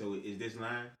 I got. So is this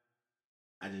lying?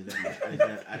 I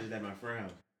just left my friend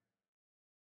house.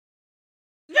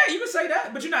 Yeah, you can say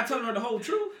that, but you're not telling her the whole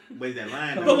truth. But is that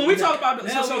lying? But when we talk about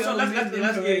so let's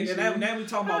get and now we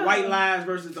talk about white lies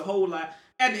versus the whole lie.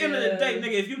 At the end of the day,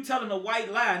 nigga, if you telling a white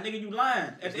lie, nigga, you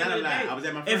lying. At the end of the day, I was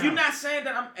at my friend if you're not saying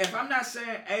that, if I'm not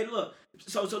saying, hey, look,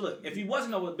 so look, if you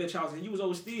wasn't over bitch house and you was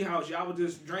over Steve house, y'all was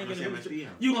just drinking.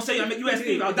 You gonna say you at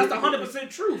Steve house? That's the 100%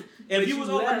 truth. If you was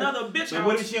over another bitch house,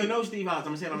 what if she don't know Steve house?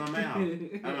 I'm saying on my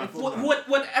house.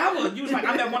 Whatever. You was like,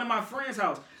 I'm at one of my friends'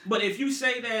 house. But if you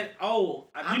say that,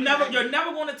 you're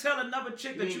never gonna tell another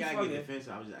chick that you fucking.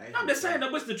 I'm just saying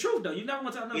that what's the truth though. You never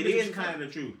gonna tell another. It is kind of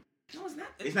the truth. No, it's not.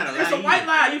 It's not a lie. It's a white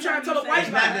lie. You trying to tell a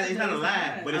white lie. It's not a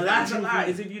lie. But a lie's a lie.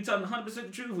 Is if you telling 100% the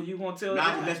truth or you gonna tell. No,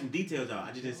 I just left some details out.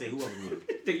 I just didn't say who I was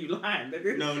with. Think you lying,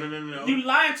 nigga? No. You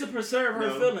lying to preserve her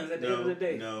feelings at the end of the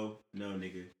day. No,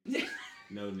 nigga.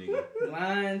 No, nigga.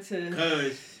 Lying to.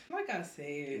 Cause like I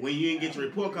said, when you didn't get your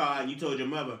report card and you told your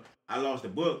mother, I lost the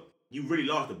book. You really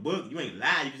lost the book. You ain't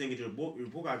lied. You just didn't get your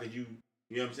report card because you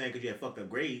know what I'm saying? Because you had fucked up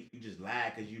grades. You just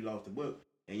lied because you lost the book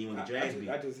and you want to drag me.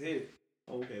 I just hit it.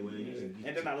 Okay, well,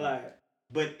 and then I lied.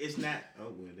 But it's not.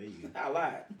 Oh, well, there you go. I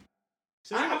lied.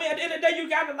 So I mean, at the end of the day, you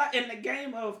gotta lie in the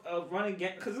game of running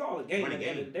game because it's all a game. At the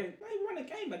end of the day, you run a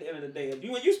game. At the end of the day,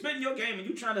 when you spend your game and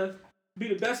you trying to be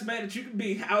the best man that you can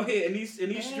be out here in these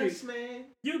streets, man.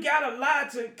 You gotta lie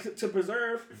to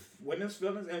preserve women's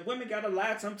feelings, and women gotta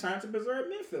lie sometimes to preserve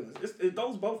men's feelings. It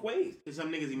goes both ways.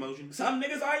 Some niggas emotional. Some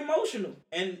niggas are emotional,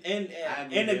 and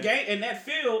the game in that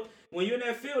field. When you're in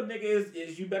that field, nigga,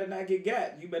 is you better not get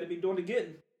got. You better be doing the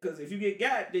getting. Because if you get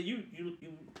got, then you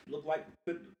look like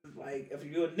if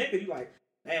you're a nigga, you like,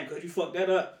 damn, because you fucked that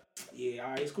up. Yeah, all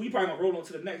right, it's cool. You probably gonna roll on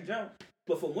to the next jump.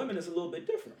 But for women, it's a little bit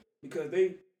different because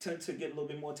they tend to get a little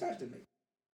bit more attached than me.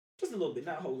 Just a little bit,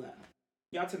 not a whole lot.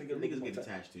 Y'all tend to get niggas get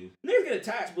attached too. Niggas get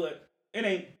attached, but it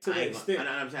ain't to that extent.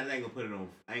 I'm saying I ain't gonna put it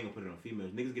on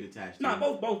females. Niggas get attached too. Nah,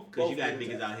 both. Because you got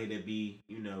niggas out here that be,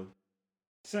 you know,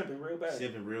 simping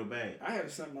real bad. I had a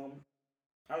simp moment.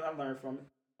 I learned from it.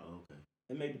 Oh, okay.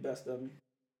 It made the best of me.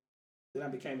 Then I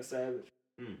became a savage.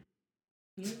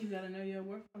 You gotta know your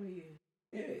work for you.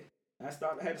 Yeah. I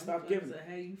had to stop giving. So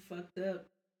how you fucked up?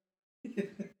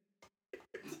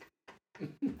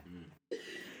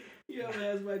 Your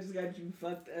ass might just got you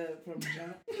fucked up from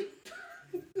jump.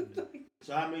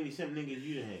 So how many simp niggas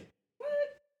you done had?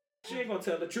 What? She ain't gonna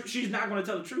tell the truth. She's not gonna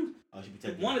tell the truth. Oh, she be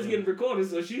telling one is getting recorded,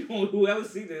 so she won't. Whoever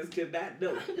see this cannot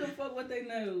know. I don't give a fuck what they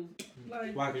know.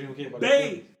 Like, why? Because you don't care about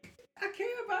it. I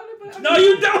care about it, but no,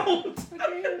 you don't. I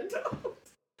care.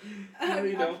 No,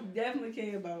 you don't. I definitely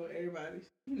care about everybody.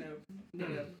 You know,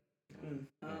 whatever.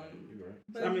 You're right.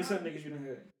 But how many simp niggas you done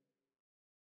had?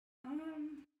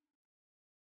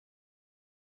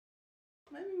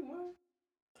 Maybe one.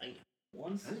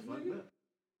 One simp nigga?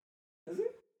 Is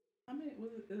it? I mean,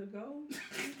 was it a goal?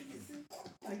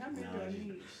 Like, how many do I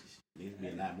need? Needs to be a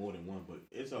lot more than one, but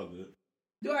it's all good.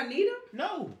 Do I need them?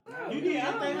 No. You need.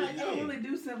 I don't really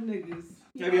do some niggas.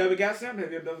 Have you ever got simp?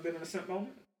 Have you ever been in a simp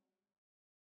moment?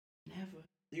 Never.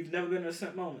 You've never been in a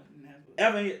simp moment?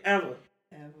 Never. Ever.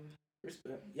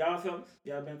 Respect. Y'all fellas?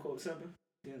 Y'all been quote simping?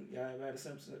 Y'all ever had a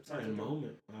simp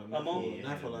moment? A moment? Yeah,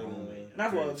 not for like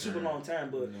not for a super long time,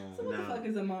 but so what the fuck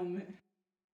is a moment?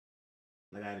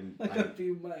 Like I didn't like a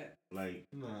few months. Like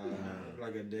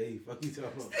like a day. Fuck you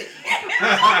talking about?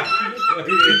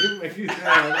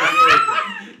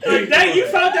 The day you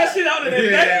found that shit out in the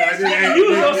day, you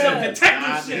was on some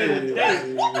detective shit in the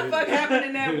day. What the fuck happened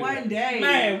in that one day?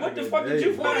 Man, what the fuck did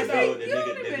you find out? The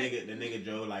nigga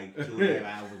drove like 2.5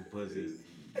 hours with pussy.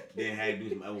 Then had to do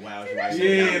some other wild shit. Yeah,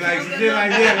 like shit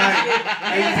like that.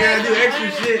 Like you gotta do extra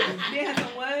shit. Then had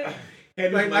some what?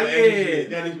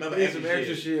 Some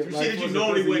extra shit. Some shit that you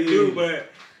normally wouldn't do, but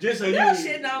just so that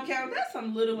shit don't count. That's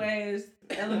some little ass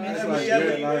elementary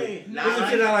shit. That's some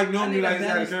shit I like normally like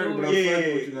inside the curtain, but I'm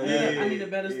fucking with you. I need a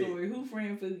better story. Who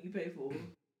friend food you pay for?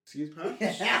 Excuse me?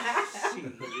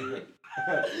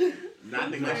 I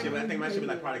think my shit was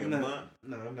like probably like a month.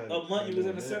 No, I'm not. A month you was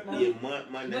in a set month? Yeah, month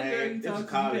and a half. This was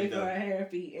college though. For a hair,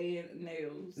 feet, and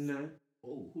nails. No.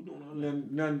 Oh, who doing all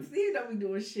that? None. See, don't be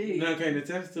doing shit. None can't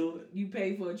attest to it. You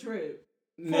pay for a trip.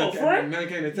 None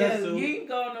can't attest to it. You ain't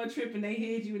go on no trip and they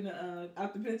hid you in the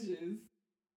out the pictures.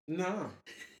 No.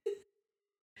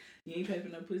 You ain't pay for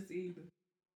no pussy either.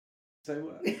 Say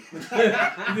what?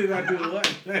 Did I do what?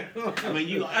 I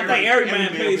mean, I think every man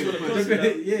pays for the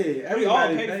pussy. Yeah, we all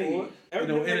pay for it. Every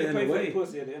man pay in the for way. the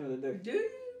pussy at the end of the day. Do you?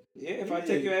 Yeah, if I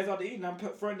take your ass out to eat and I'm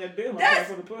fronting that bill, I'm paying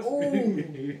for the pussy.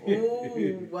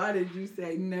 Ooh, why did you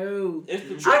say no? It's the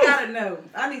truth. I gotta know.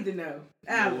 I need to know.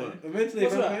 Alan. Eventually,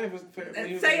 what's up?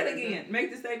 Say it again. Make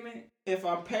the statement. If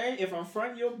I'm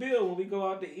fronting your bill when we go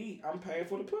out to eat, I'm paying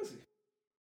for the pussy.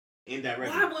 Indirectly.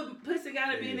 Why would pussy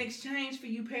gotta be in exchange for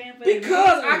you paying for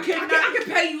because I can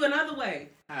pay you another way.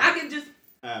 How? I can just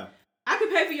I can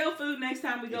pay for your food next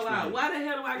time we go out. Why the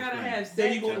hell do I gotta have sex?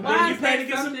 Then you pay to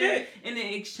get some dick in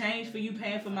exchange for you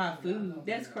paying for my food?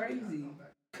 That's crazy.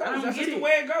 That's just the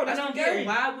way it goes. That's I don't the get game.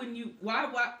 it.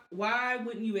 Why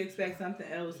wouldn't you expect something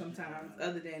else sometimes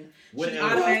other than what she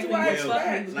else? automatically What would fuck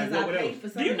me because Like, I what paid else? for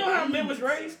something? Do you know how men was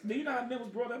raised? Do you know how men was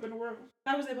brought up in the world?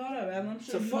 How was they brought up? I'm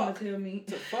sure To you fuck. want to tell me.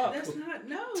 To fuck. That's not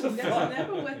To that's fuck.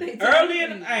 never what they told Early me.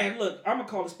 in look, I'm gonna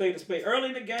call a spade a spade. Early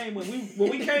in the game when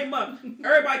we came up,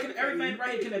 every man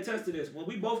right here can attest to this. When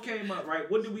we both came up, right?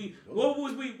 What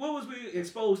was we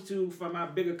exposed to from our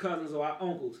bigger cousins or our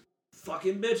uncles?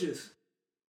 Fucking bitches.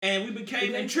 And we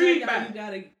became intrigued by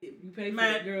You pay for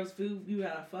the girl's food, you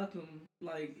gotta fuck them.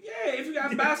 Like, yeah, if you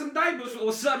gotta buy some diapers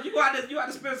or something, you got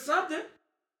to spend something.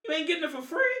 You ain't getting it for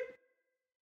free.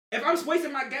 If I'm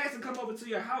wasting my gas and come over to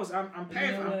your house, I'm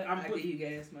paying for it. I give you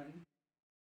gas money.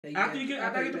 After you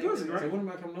get the pussy, right? So when am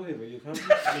I coming over here? You come?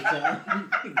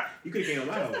 You could have came to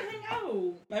my house. Hang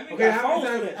out. Okay,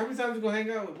 how many times you gonna hang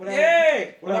out?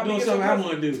 Without doing something I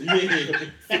want to do. See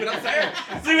what I'm saying?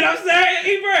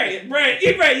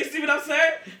 E-Bray, you see what I'm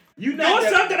saying? You doing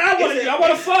something I want to do. I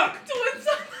want to fuck. Doing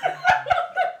something.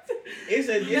 We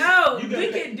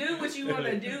can do what you want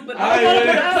to do, but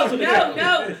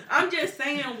no. I'm just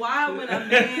saying, why would a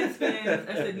man spend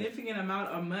a significant amount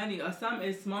of money or something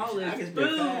as small as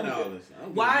food?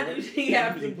 Why does he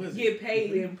have to get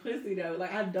paid in pussy though?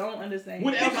 Like, I don't understand.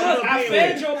 Because I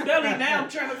fed your belly, now I'm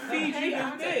trying to feed you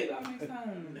this dick.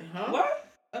 Huh? What?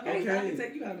 Okay, so I can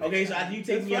take you out. Okay, so after you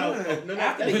take me out,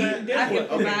 after the eating, then I what?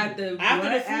 can provide the After the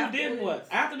blunt food, then afterwards. what?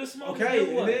 After the smoke, Okay,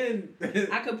 then what? and then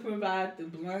I could provide the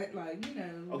blunt, like, you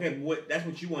know. Okay, but that's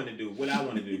what you want to do. What I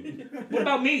want to do. What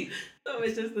about me? So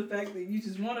it's just the fact that you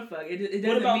just want to fuck. It What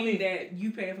doesn't about mean me? that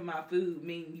you paying for my food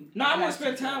mean you. No, I want to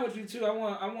spend time with you too. I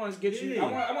want to get you.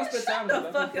 I want to spend time with you.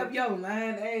 Shut the fuck up, yo,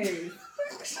 lying ass.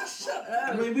 Shut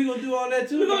I up. mean, we gonna do all that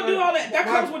too. We're gonna do all that. That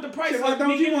comes with the price Why of don't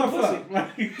me you getting want pussy.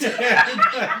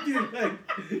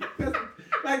 fuck?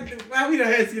 Like, why we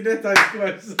don't ask you that type of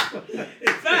question?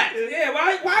 Facts. Yeah.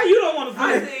 Why you don't want to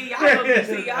I fuck?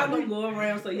 see y'all gonna go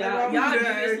around, so y'all do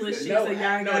this little shit, so y'all ain't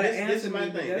gotta answer this is my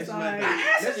me. thing. That's This is all my right. thing. I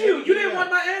answered you. You didn't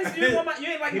want my answer. You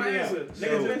ain't like my Hear me out. answer. So-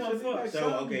 Niggas didn't want to fuck. So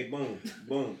okay,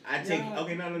 boom. I take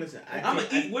okay. No, listen. I'm gonna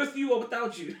eat with you or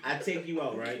without you. I take you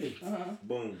out, right? Uh-huh.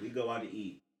 Boom. We go out to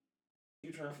eat.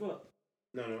 You trying to fuck?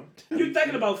 No. You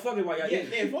thinking about fucking while y'all Yeah,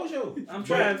 eating? for sure. I'm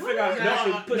trying to figure out how I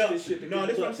should push this shit. No,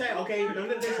 that's what I'm saying. Okay, no,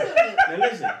 listen. Now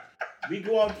listen. We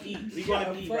go out to eat. We go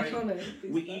out to eat, right?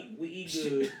 We eat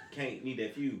good. Can't need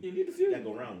that few. You need the few. Gotta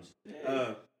go rounds.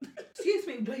 Excuse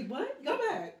me, wait, what? Go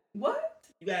back. What?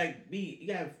 You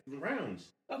gotta rounds.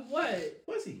 Of what?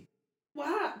 Pussy.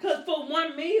 Why? Cause for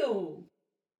one meal.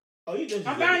 Oh, you just.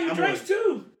 I'm buying you drinks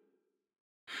too.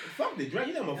 Fuck the drink.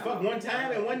 You talking about fuck one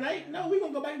time and one night? No, we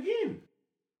gonna go back again.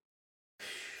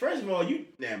 First of all,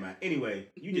 never mind. Anyway,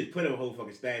 you just put up a whole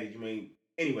fucking status. You mean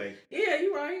anyway? Yeah,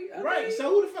 you right. Okay. Right. So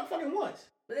who the fuck fucking wants?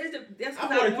 But that's I because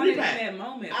bought I a wanted it in 3-pack. that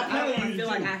moment. I I don't want probably to feel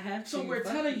like do. I have to. So we're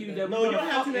fuck telling you that No, you don't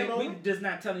have to, we man. just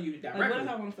not telling you Like, directly. what if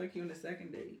I want to fuck you on the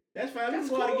second date? That's fine. That's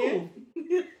We can go out again.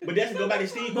 But that's to go back to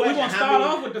Steve. But we gonna start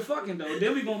off with the fucking though.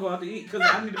 Then we gonna go out to eat because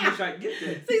I need to make sure I get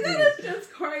that. See, that is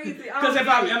just crazy. Because if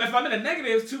I'm in the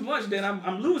negatives too much, then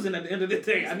I'm losing at the end of the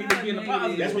day. I need to be in the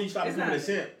positive. That's when you start becoming a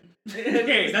simp.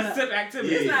 Okay, that's simp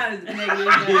activity. It's not as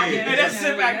negative. Yeah, that's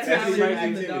simp activity, That's right?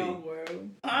 in the dog world.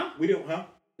 Huh? We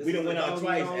done went out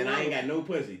twice and I ain't got no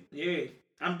pussy. Yeah,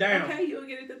 I'm down. Okay, you'll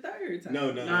get it the third time.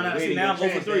 No. Nah, We see, ain't now gonna I'm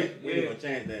over chance 3. that. We ain't gonna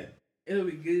chance that. It'll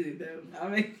be good though. I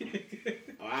mean,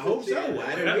 Oh, I hope so.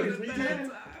 I didn't get it 3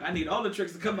 times. I need all the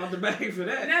tricks to come out the bag for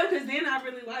that. no, because then I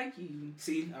really like you.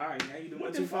 See, all right, now you done What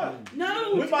went the too far. fuck?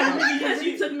 No, What about the nigga you because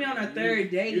you really- took me on a third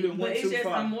date. you done but went it's too just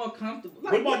far. I'm more comfortable.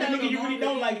 Like, What about the know, nigga you really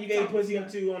don't like and you gave a talk pussy about-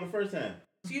 up to on the first time?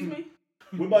 Excuse me?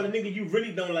 What about the nigga you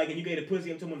really don't like and you gave a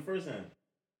pussy up to him on the first time?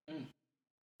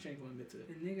 She ain't gonna admit to it.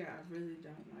 The nigga I really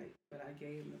don't like, but I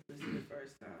gave him the pussy the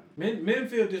first time. Men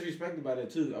feel disrespected by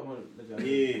that too. I want to let y'all know.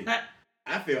 Yeah.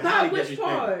 I feel No, highly which disrespected.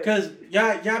 part? Cause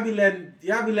y'all be letting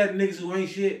niggas who ain't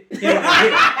shit. Who Who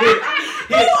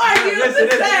are you to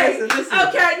say? Listen.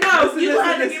 Okay, no, Listen, you listen,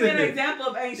 have to give me an listen. example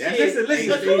of ain't That's- shit. Listen.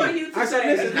 But who are you to I said,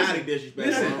 say? listen, That's highly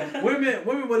disrespectful. Listen,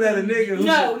 women will let a nigga who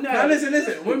No. Now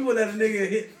listen. Women will let a nigga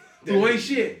hit who ain't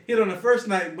shit hit on the first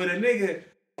night, but a nigga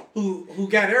who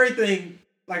got everything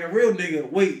like a real nigga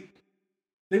wait.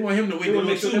 They want him to wait They wanna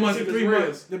to make sure 2 they months see or if it's 3 real.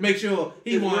 months to make sure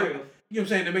he It's want. real. You know what I'm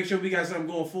saying? To make sure we got something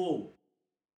going forward.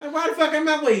 Like, why the fuck am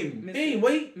I waiting? He ain't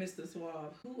wait. Mr.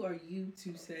 Suave, who are you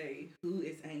to say who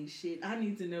is ain't shit? I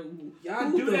need to know who. Y'all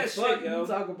who do the that fuck shit, yo. you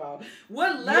talk about?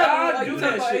 What level Y'all are do you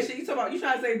that talking about? shit. You talking about? You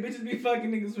trying to say bitches be fucking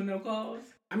niggas for no cause?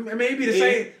 I mean, it be the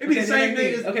same. It be the same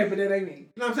niggas. Okay, but that ain't me. You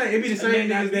know what I'm saying? It be the same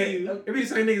niggas that. It be the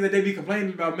same niggas that they be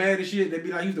complaining about mad as shit. They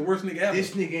be like, "He's the worst nigga ever."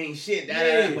 This nigga ain't shit.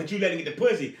 Yeah. But you let him get the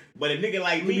pussy. But a nigga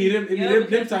like It be me. them. It be Yeah,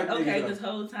 them type niggas. okay, though. this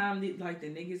whole time, like the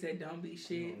niggas that don't be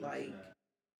shit, like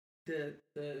the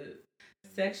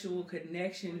sexual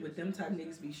connection with them type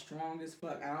niggas be strong as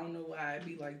fuck. I don't know why it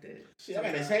be like that. Shit, I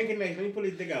got the same connection. Let me pull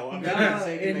this dick out. I'm No, not the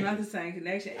same it's not connection. the same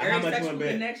connection. How Every much you sexual wanna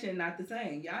bet? connection not the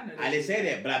same. Y'all know that. I didn't shit. say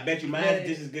that, but I bet you mine But- is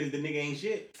just as good as the nigga ain't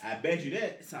shit. I bet you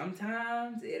that.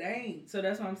 Sometimes it ain't. So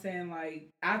that's what I'm saying. Like,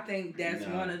 I think that's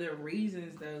Nah. one of the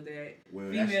reasons though that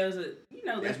Well, females are,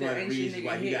 let that's the one of the ain't shit reasons nigga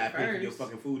why you hit gotta pay for first. your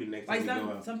fucking food the next Like time you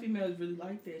go out. some females really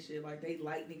like that shit. Like they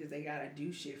like niggas they gotta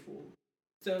do shit for.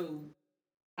 So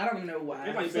I don't know why.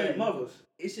 They like So, bad mothers.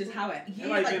 it's just how it. Yeah,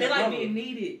 like like, being they a like mother. being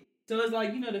needed. So it's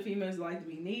like the females like to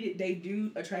be needed. They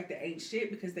do attract the ain't shit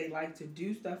because they like to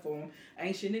do stuff for them.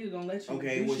 Ain't shit nigga gonna let you.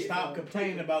 Okay, do well shit stop for 'em.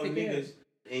 complaining about Take care. niggas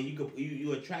and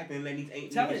you attracting and letting these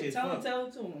ain't Tell niggas it. shit Tell fuck.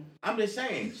 it to them. I'm just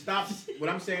saying, stop. What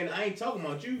I'm saying, I ain't talking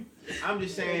about you. I'm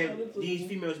just saying these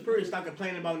females period stop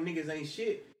complaining about niggas ain't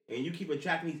shit, and you keep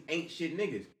attracting these ain't shit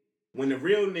niggas. When the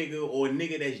real nigga or a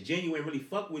nigga that's genuine really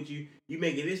fuck with you, you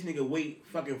making this nigga wait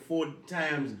fucking 4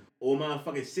 times or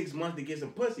motherfucking 6 months to get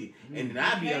some pussy, and then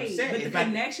I'd be upset But if the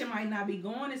connection might not be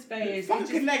going as fast. fuck It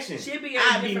just connection. should be at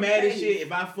a I'd be different mad as pace. shit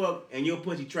if I fuck and your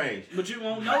pussy trash. But you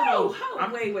won't No, know though.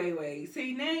 hold, wait.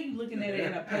 See, now you looking at it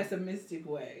in a pessimistic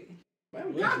way.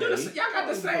 Y'all got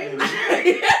the same.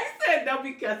 Yes, said don't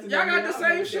be cussing. Y'all got the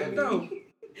same shit though.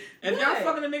 If y'all What?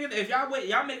 fucking a nigga, if y'all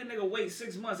make a nigga wait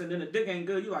 6 months and then the dick ain't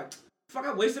good, you like, fuck,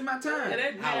 I wasted my time.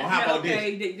 How about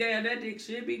this? Yeah, that dick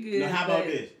should be good. No, how about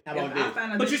this? How about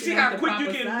this? But you see how quick you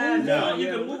can move on. You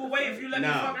can move away if you let me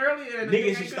fuck earlier.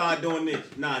 Niggas should start doing this.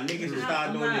 Niggas should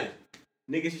start doing this.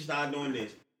 Niggas should start doing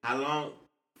this. How long?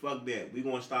 Fuck that. We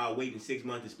gonna start waiting 6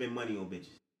 months to spend money on bitches.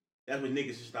 That's what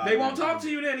niggas should start. They won't talk to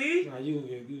you then, E. Nah, you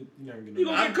never get. You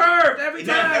gonna get curved every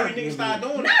time. Every nigga start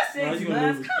doing it. Not 6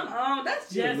 months. Come on,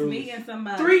 that's just me and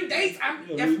somebody. 3 dates.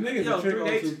 Niggas 3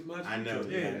 dates. I know.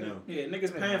 Yeah,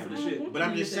 niggas paying for the shit. But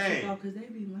I'm just saying. Because they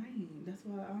be lame. That's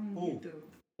why I don't get them.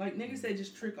 Like niggas say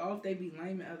just trick off. They be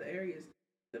lame in other areas.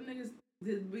 Them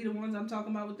niggas be the ones I'm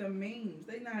talking about with them memes.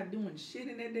 They not doing shit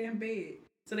in their damn bed,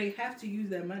 so they have to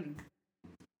use that money.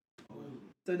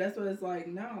 So that's what it's like.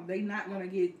 No, they not gonna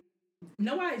get.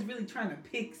 Nobody's really trying to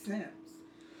pick simps.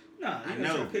 Nah, I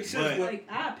know. But Like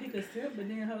I pick a simp, but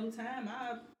then the whole time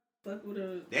I fuck with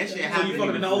a. That shit so happen. you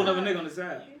fucking a whole other nigga on the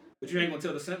side. But you ain't gonna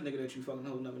tell the simp nigga that you fucking a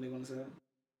whole other nigga on the side.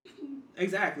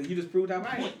 Exactly. You just proved that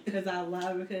point. Right. Because I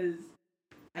lie because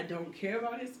I don't care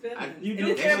about his feelings. You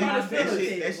do care about his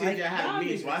feelings. That shit just happened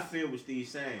to me. So I feel what Steve's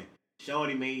saying.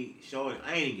 Shorty,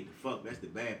 I ain't get the fuck. That's the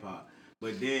bad part.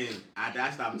 But then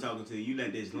I stopped talking to you. You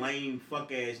let this lame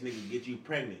fuck ass nigga get you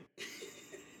pregnant.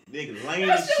 Nigga lame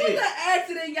as shit. It was an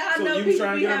accident. Y'all So know you people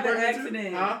trying to be get her having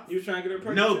pregnant accidents. Huh? You was trying to get her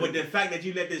pregnant? No, but the fact that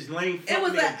you let this lame fuck it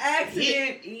was nigga an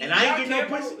accident. hit, and I ain't getting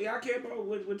no pussy. Y'all care about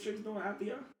what chicks doing after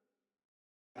y'all?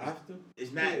 After?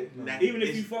 It's not. Even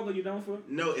if you fuck or you don't fuck?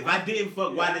 No, if I didn't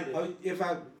fuck, why did? If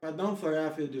I don't fuck, I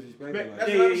feel disrespectful. That's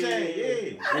Like, what I'm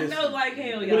saying. Yeah. I know, like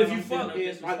hell, y'all. But if you don't feel fuck, no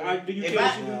do you disrespect. care If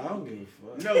what you do? I don't give a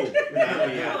fuck. No.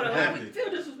 Hold on, we feel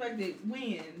disrespected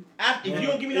when? If you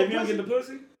don't give me no If you don't pussy, get the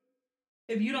pussy?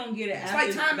 If you don't get it It's after,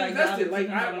 like time invested. y'all Like,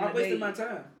 took him on I a wasted date. my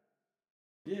time.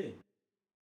 Yeah.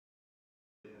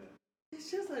 It's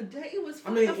just a day. It was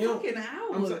I mean, a fucking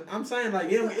hour. I'm saying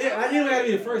like it don't gotta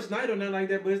be the first night or nothing like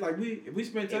that, but it's like if we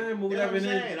spend time or whatever, I'm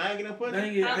then saying. I ain't get no pussy.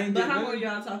 I ain't But get how nothing. were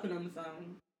y'all talking on the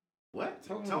phone? What?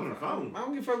 Talking on the phone. I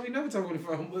don't give a fuck. We never talk on the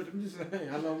phone, but I'm just saying.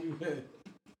 I know you.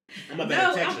 I'm a better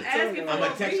No, I'm texter. asking for I'm a a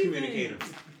text reason. communicator.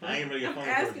 I ain't really a I'm phone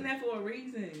asking person. that for a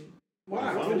reason.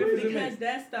 Why? What's What difference it Because make?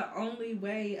 that's the only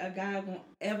way a guy gonna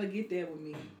ever get there with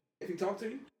me. If he talk to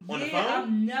you? On the Yeah, phone?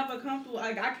 I'm never comfortable.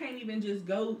 Like I can't even just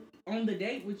go on the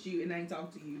date with you and ain't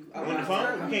talk to you. On the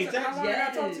phone? You can't text? How long I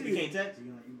gotta talk to You you? can't text?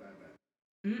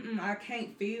 I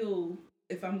can't feel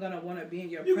if I'm gonna want to be in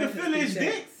your You can presence. feel his through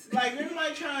dick. sex. Like,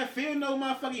 everybody trying to feel no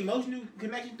motherfucking emotional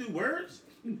connection through words?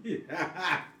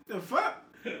 The fuck?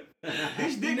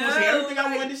 This dick gonna say everything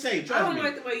I wanted to say. I Trust don't me.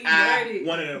 like the way you I worded.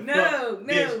 wanted to No, fuck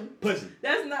this pussy.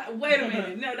 That's not. Wait a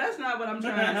minute. No, that's not what I'm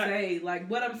trying to say. Like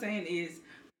what I'm saying is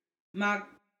my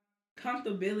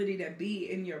comfortability to be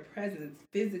in your presence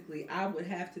physically. I would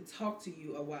have to talk to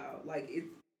you a while. Like it.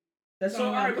 That's So all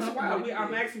all right, I'm what's a while? comfortable I'm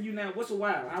with. asking you now. What's a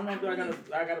while? I want. I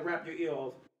gotta wrap your ear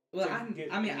off. Well,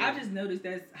 to I just noticed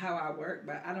that's how I work,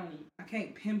 but I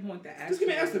can't pinpoint the actual. Just give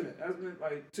me an estimate. Estimate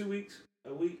like 2 weeks,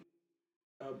 a week,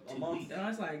 a month. No,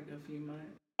 it's like a few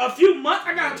months. A few months?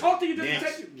 I gotta talk to you just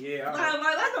Next. to take you. Yeah. All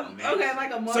right.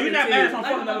 Like a month. So you're or not two. mad if I'm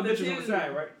Like a fucking other month or bitches on the two.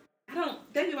 side, right? I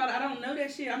don't think about it. I don't know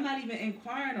that shit. I'm not even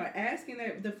inquiring or asking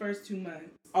that the first 2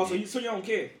 months. Oh, so you don't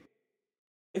care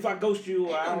if I ghost you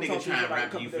or I don't Ain't talk no to nigga you trying for to like a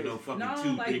rap couple you for no days. fucking No,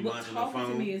 2-3 like months on the talking to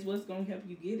phone. me is what's gonna help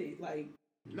you get it. Like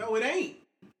No, it ain't.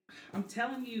 I'm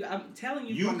telling you.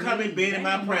 You from come me. and be in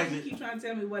my Damn, why presence. You keep trying to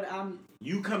tell me what I'm.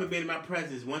 You come and be in my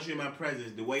presence. Once you're in my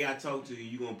presence, the way I talk to you,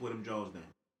 you gonna put them jaws down.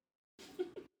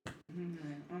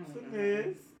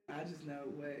 I just know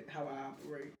how I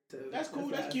operate. So That's cool.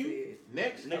 what That's I cute.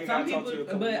 Next. Nigga Some gotta talk to you a people,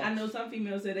 couple but I months. know some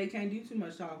females say they can't do too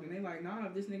much talking. They like, nah,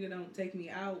 if this nigga don't take me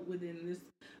out within this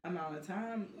amount of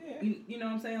time, Yeah. you know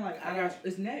what I'm saying? Like, I got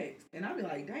it's next. And I'll be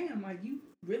like, damn, like, you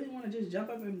really want to just jump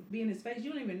up and be in his face?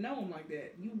 You don't even know him like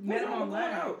that. You met him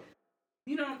online.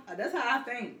 You know, that's how I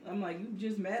think. I'm like, you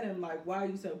just met him. Like, why are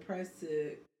you so pressed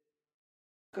to?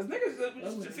 Cause niggas,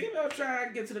 the females trying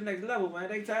to get to the next level, man.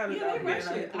 They tired of Yeah, they that. rush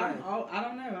Man, it. I don't know.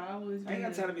 I always. I ain't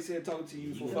got time to be sitting talking to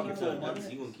you for You fucking 4 months.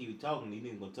 You gonna keep talking. You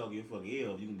niggas gonna talk your fucking ear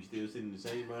off. You gonna be still sitting in the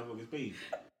same motherfucking space.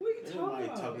 What are you Ain't talking nobody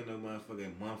about? talking no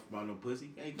motherfucking month about no pussy.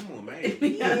 Hey, come on, man.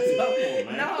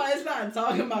 No, it's not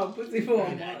talking about pussy for a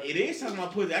month. It is talking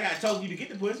about pussy. I gotta talk to you to get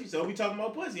the pussy, so we talking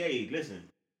about pussy. Hey, listen.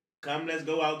 Come, let's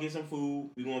go out, get some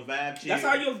food. We gonna vibe shit. That's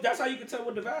how you can tell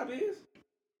what the vibe is.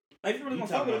 Like, if you really You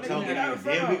gonna fuck with a nigga, get out in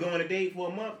front then of we him. go on a date for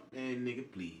a month, and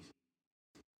nigga, please.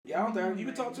 Yeah, I don't think you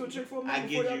can talk to a chick for a month I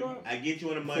before get y'all you. go out. I get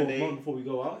you on a For a Monday. month before we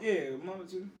go out. Yeah, a month or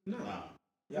two. No. Nah.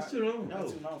 That's too long. No.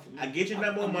 That's too long for me. I get your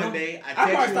number on Monday. I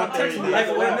probably text you on stop texting Thursday. you Like,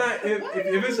 Wow. why not?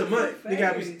 If it's a month, it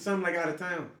gotta be Fast. something like out of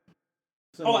town.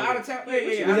 Oh, out of town? Yeah,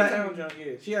 Was out that- of town, John,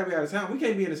 yeah. She gotta be out of town. We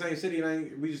can't be in the same city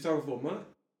and we just talking for a month.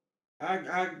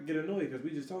 I get annoyed because we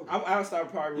just talking. I'll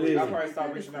start probably. Yeah. I'll probably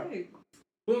start reaching out. We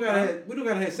don't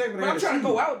gotta have sex, but But I I'm gotta trying see to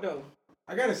go you. out though.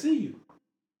 I gotta see you.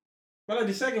 But like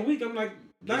the second week, I'm like,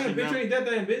 Get your damn, bitch, number. ain't that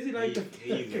damn busy. Like,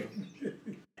 Here you go.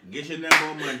 Get your number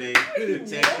on Monday.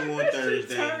 Text you on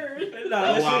Thursday. No, Go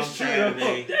that out shit's true.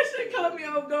 Saturday. That shit caught me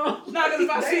off guard. No, because if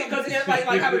I see, because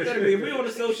like hypothetically, if we on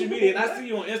the social media and I see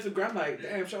you on Instagram, I'm like,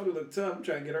 damn, Shawty look tough. I'm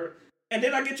trying to get her. And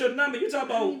then I get your number. You talk I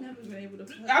about, ain't never been able to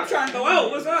fuck I'm trying to go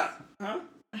out. What's up? Huh?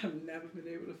 I've never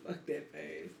been able to fuck that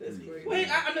fast. That's crazy. Wait,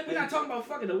 we're not talking about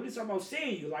fucking though. We're just talking about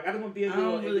seeing you. Like I don't want to be I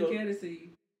able don't really care to see you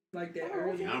like that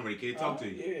early. I don't really care to talk to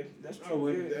you. Yeah, that's true. oh,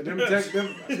 well, yeah. them text them.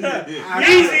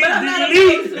 Easy. But I'm not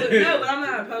opposed to it. No, but I'm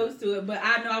not opposed to it. But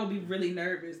I know I would be really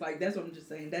nervous. Like that's what I'm just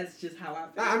saying. That's just how I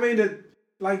feel. I mean,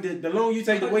 the longer you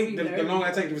take to I would wait, be the nervous. longer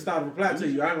I take to stop to reply to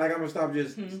you. I'm gonna stop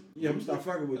just, Mhm. yeah, I'm gonna stop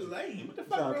fucking with you. Lame. What the Stop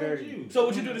fuck wrong with carrying you? So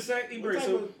would you do the same, What Ebert? type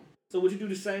So, of- so would you do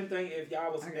the same thing if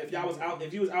y'all was out,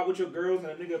 if you was out with your girls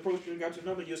and a nigga approached you and got your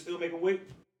number, you'll still make him wait?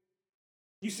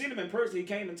 You seen him in person, he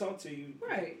came and talked to you.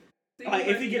 Right. See, Like,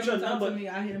 if he first gets your comes up to number- me,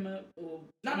 I hit him up. Or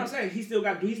No, I'm saying he still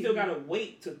got to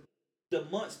wait to the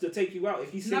months to take you out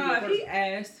if he seen you in no, if person. he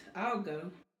asked, I'll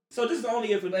go. So this is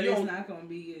only if But you it's don't. not gonna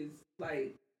be as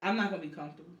like I'm not gonna be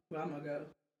comfortable. But I'm gonna go.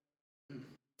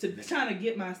 To trying to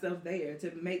get myself there,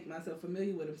 to make myself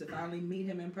familiar with him, to finally meet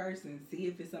him in person, see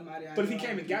if it's somebody I But if he know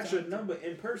came I and can got your talk to. number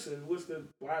in person, what's the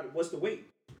wait?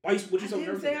 Why you what you I so didn't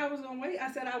nervous? say I was gonna wait.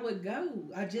 I said I would go.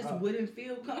 I just Oh. wouldn't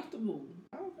feel comfortable.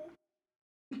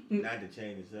 Not to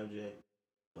change the subject,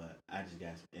 but I just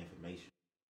got some information.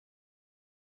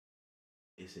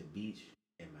 It's a beach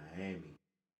in Miami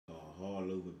called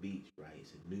Harlover Beach, right?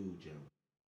 It's a nude joint.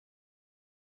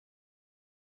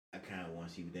 I kind of want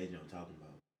to see what that joint talking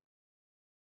about.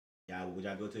 Would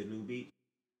y'all go to the new beach?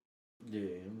 Yeah,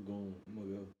 I'm gonna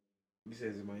go. You said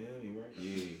it's in Miami, right?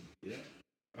 Yeah.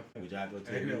 Would y'all go to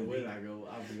I the ain't know new when beach? I go.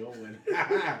 I'll be going.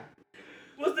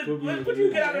 What do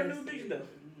you get out of the new beach though?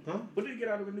 Huh? What do you get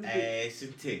out of the new beach? Ass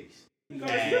and titties. You go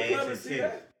to the strip club and see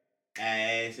that?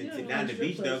 Ass and You titties. don't Not want the strip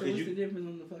beach club, though, so cause what's the you. difference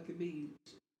on the fucking beach?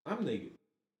 I'm naked.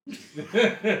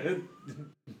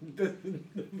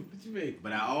 What you mean?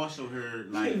 But I also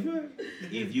heard like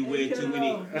if you wear Get too it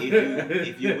many, off.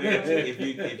 if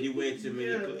you wear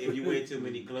too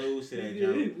many clothes to that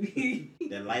joint,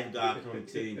 the lifeguard come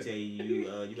to you and tell you you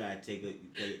gotta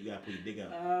you gotta put your dick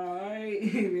out. Alright,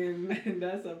 and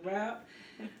that's a wrap.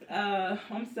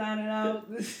 I'm signing out.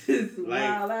 This is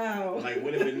Wild Out. Like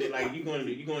what if it, like you going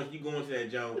to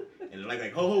that joint and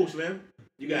like ho Slim,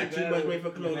 you got too much weight for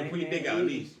clothes and put your dick out at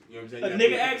least. You know what I'm A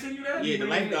saying? nigga asking you that? Yeah, the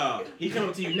lifeguard. He come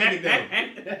up to you naked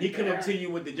though. He come up to you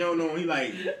with the joint on. He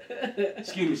like,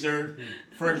 excuse me, sir.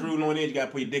 First rule on it, you gotta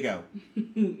put your dick out.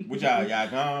 What y'all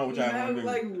gone? What y'all want to do?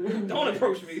 Like, Don't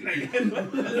approach me,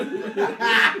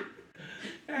 nigga.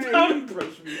 Don't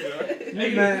approach me, bro.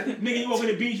 Nigga, you walk on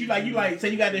the beach, you like, say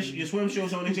you got your swim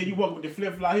shorts on, and say you walk with the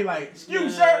flip flop. He like, excuse me,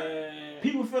 sir.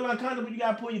 People feel uncomfortable. You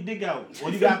gotta pull your dick out, or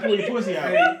you gotta pull your pussy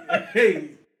out.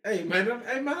 Hey, man,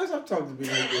 stop talking to me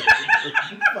like that. What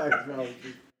the fuck is wrong with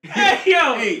you? Hey,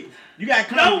 yo. Hey, you got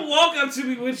Don't walk up to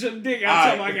me with your dick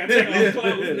out. Tell me I gotta take off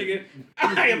clothes, nigga.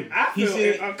 I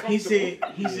feel uncomfortable.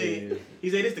 He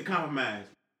said, this the compromise.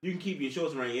 You can keep your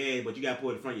shorts around your ass, but you gotta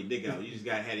pull the front of your dick out. You just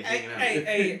gotta have it hanging out.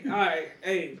 Hey, all right.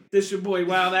 Hey, this your boy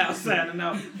Wild Out signing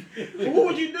out. What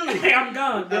would you do? Hey, I'm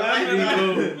gone, bro.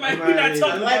 The Man, we not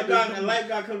talking about this. A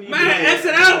lifeguard come to you. Man,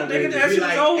 exit out, nigga. That Be shit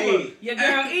like, is over. hey, your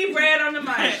girl eat bread on the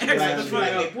mic.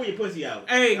 hey, pull your pussy out.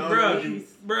 Hey, I don't bruh.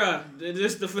 Bruh,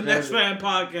 this the Finesse Man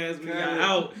podcast. We got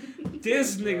out.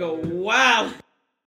 This nigga, wow.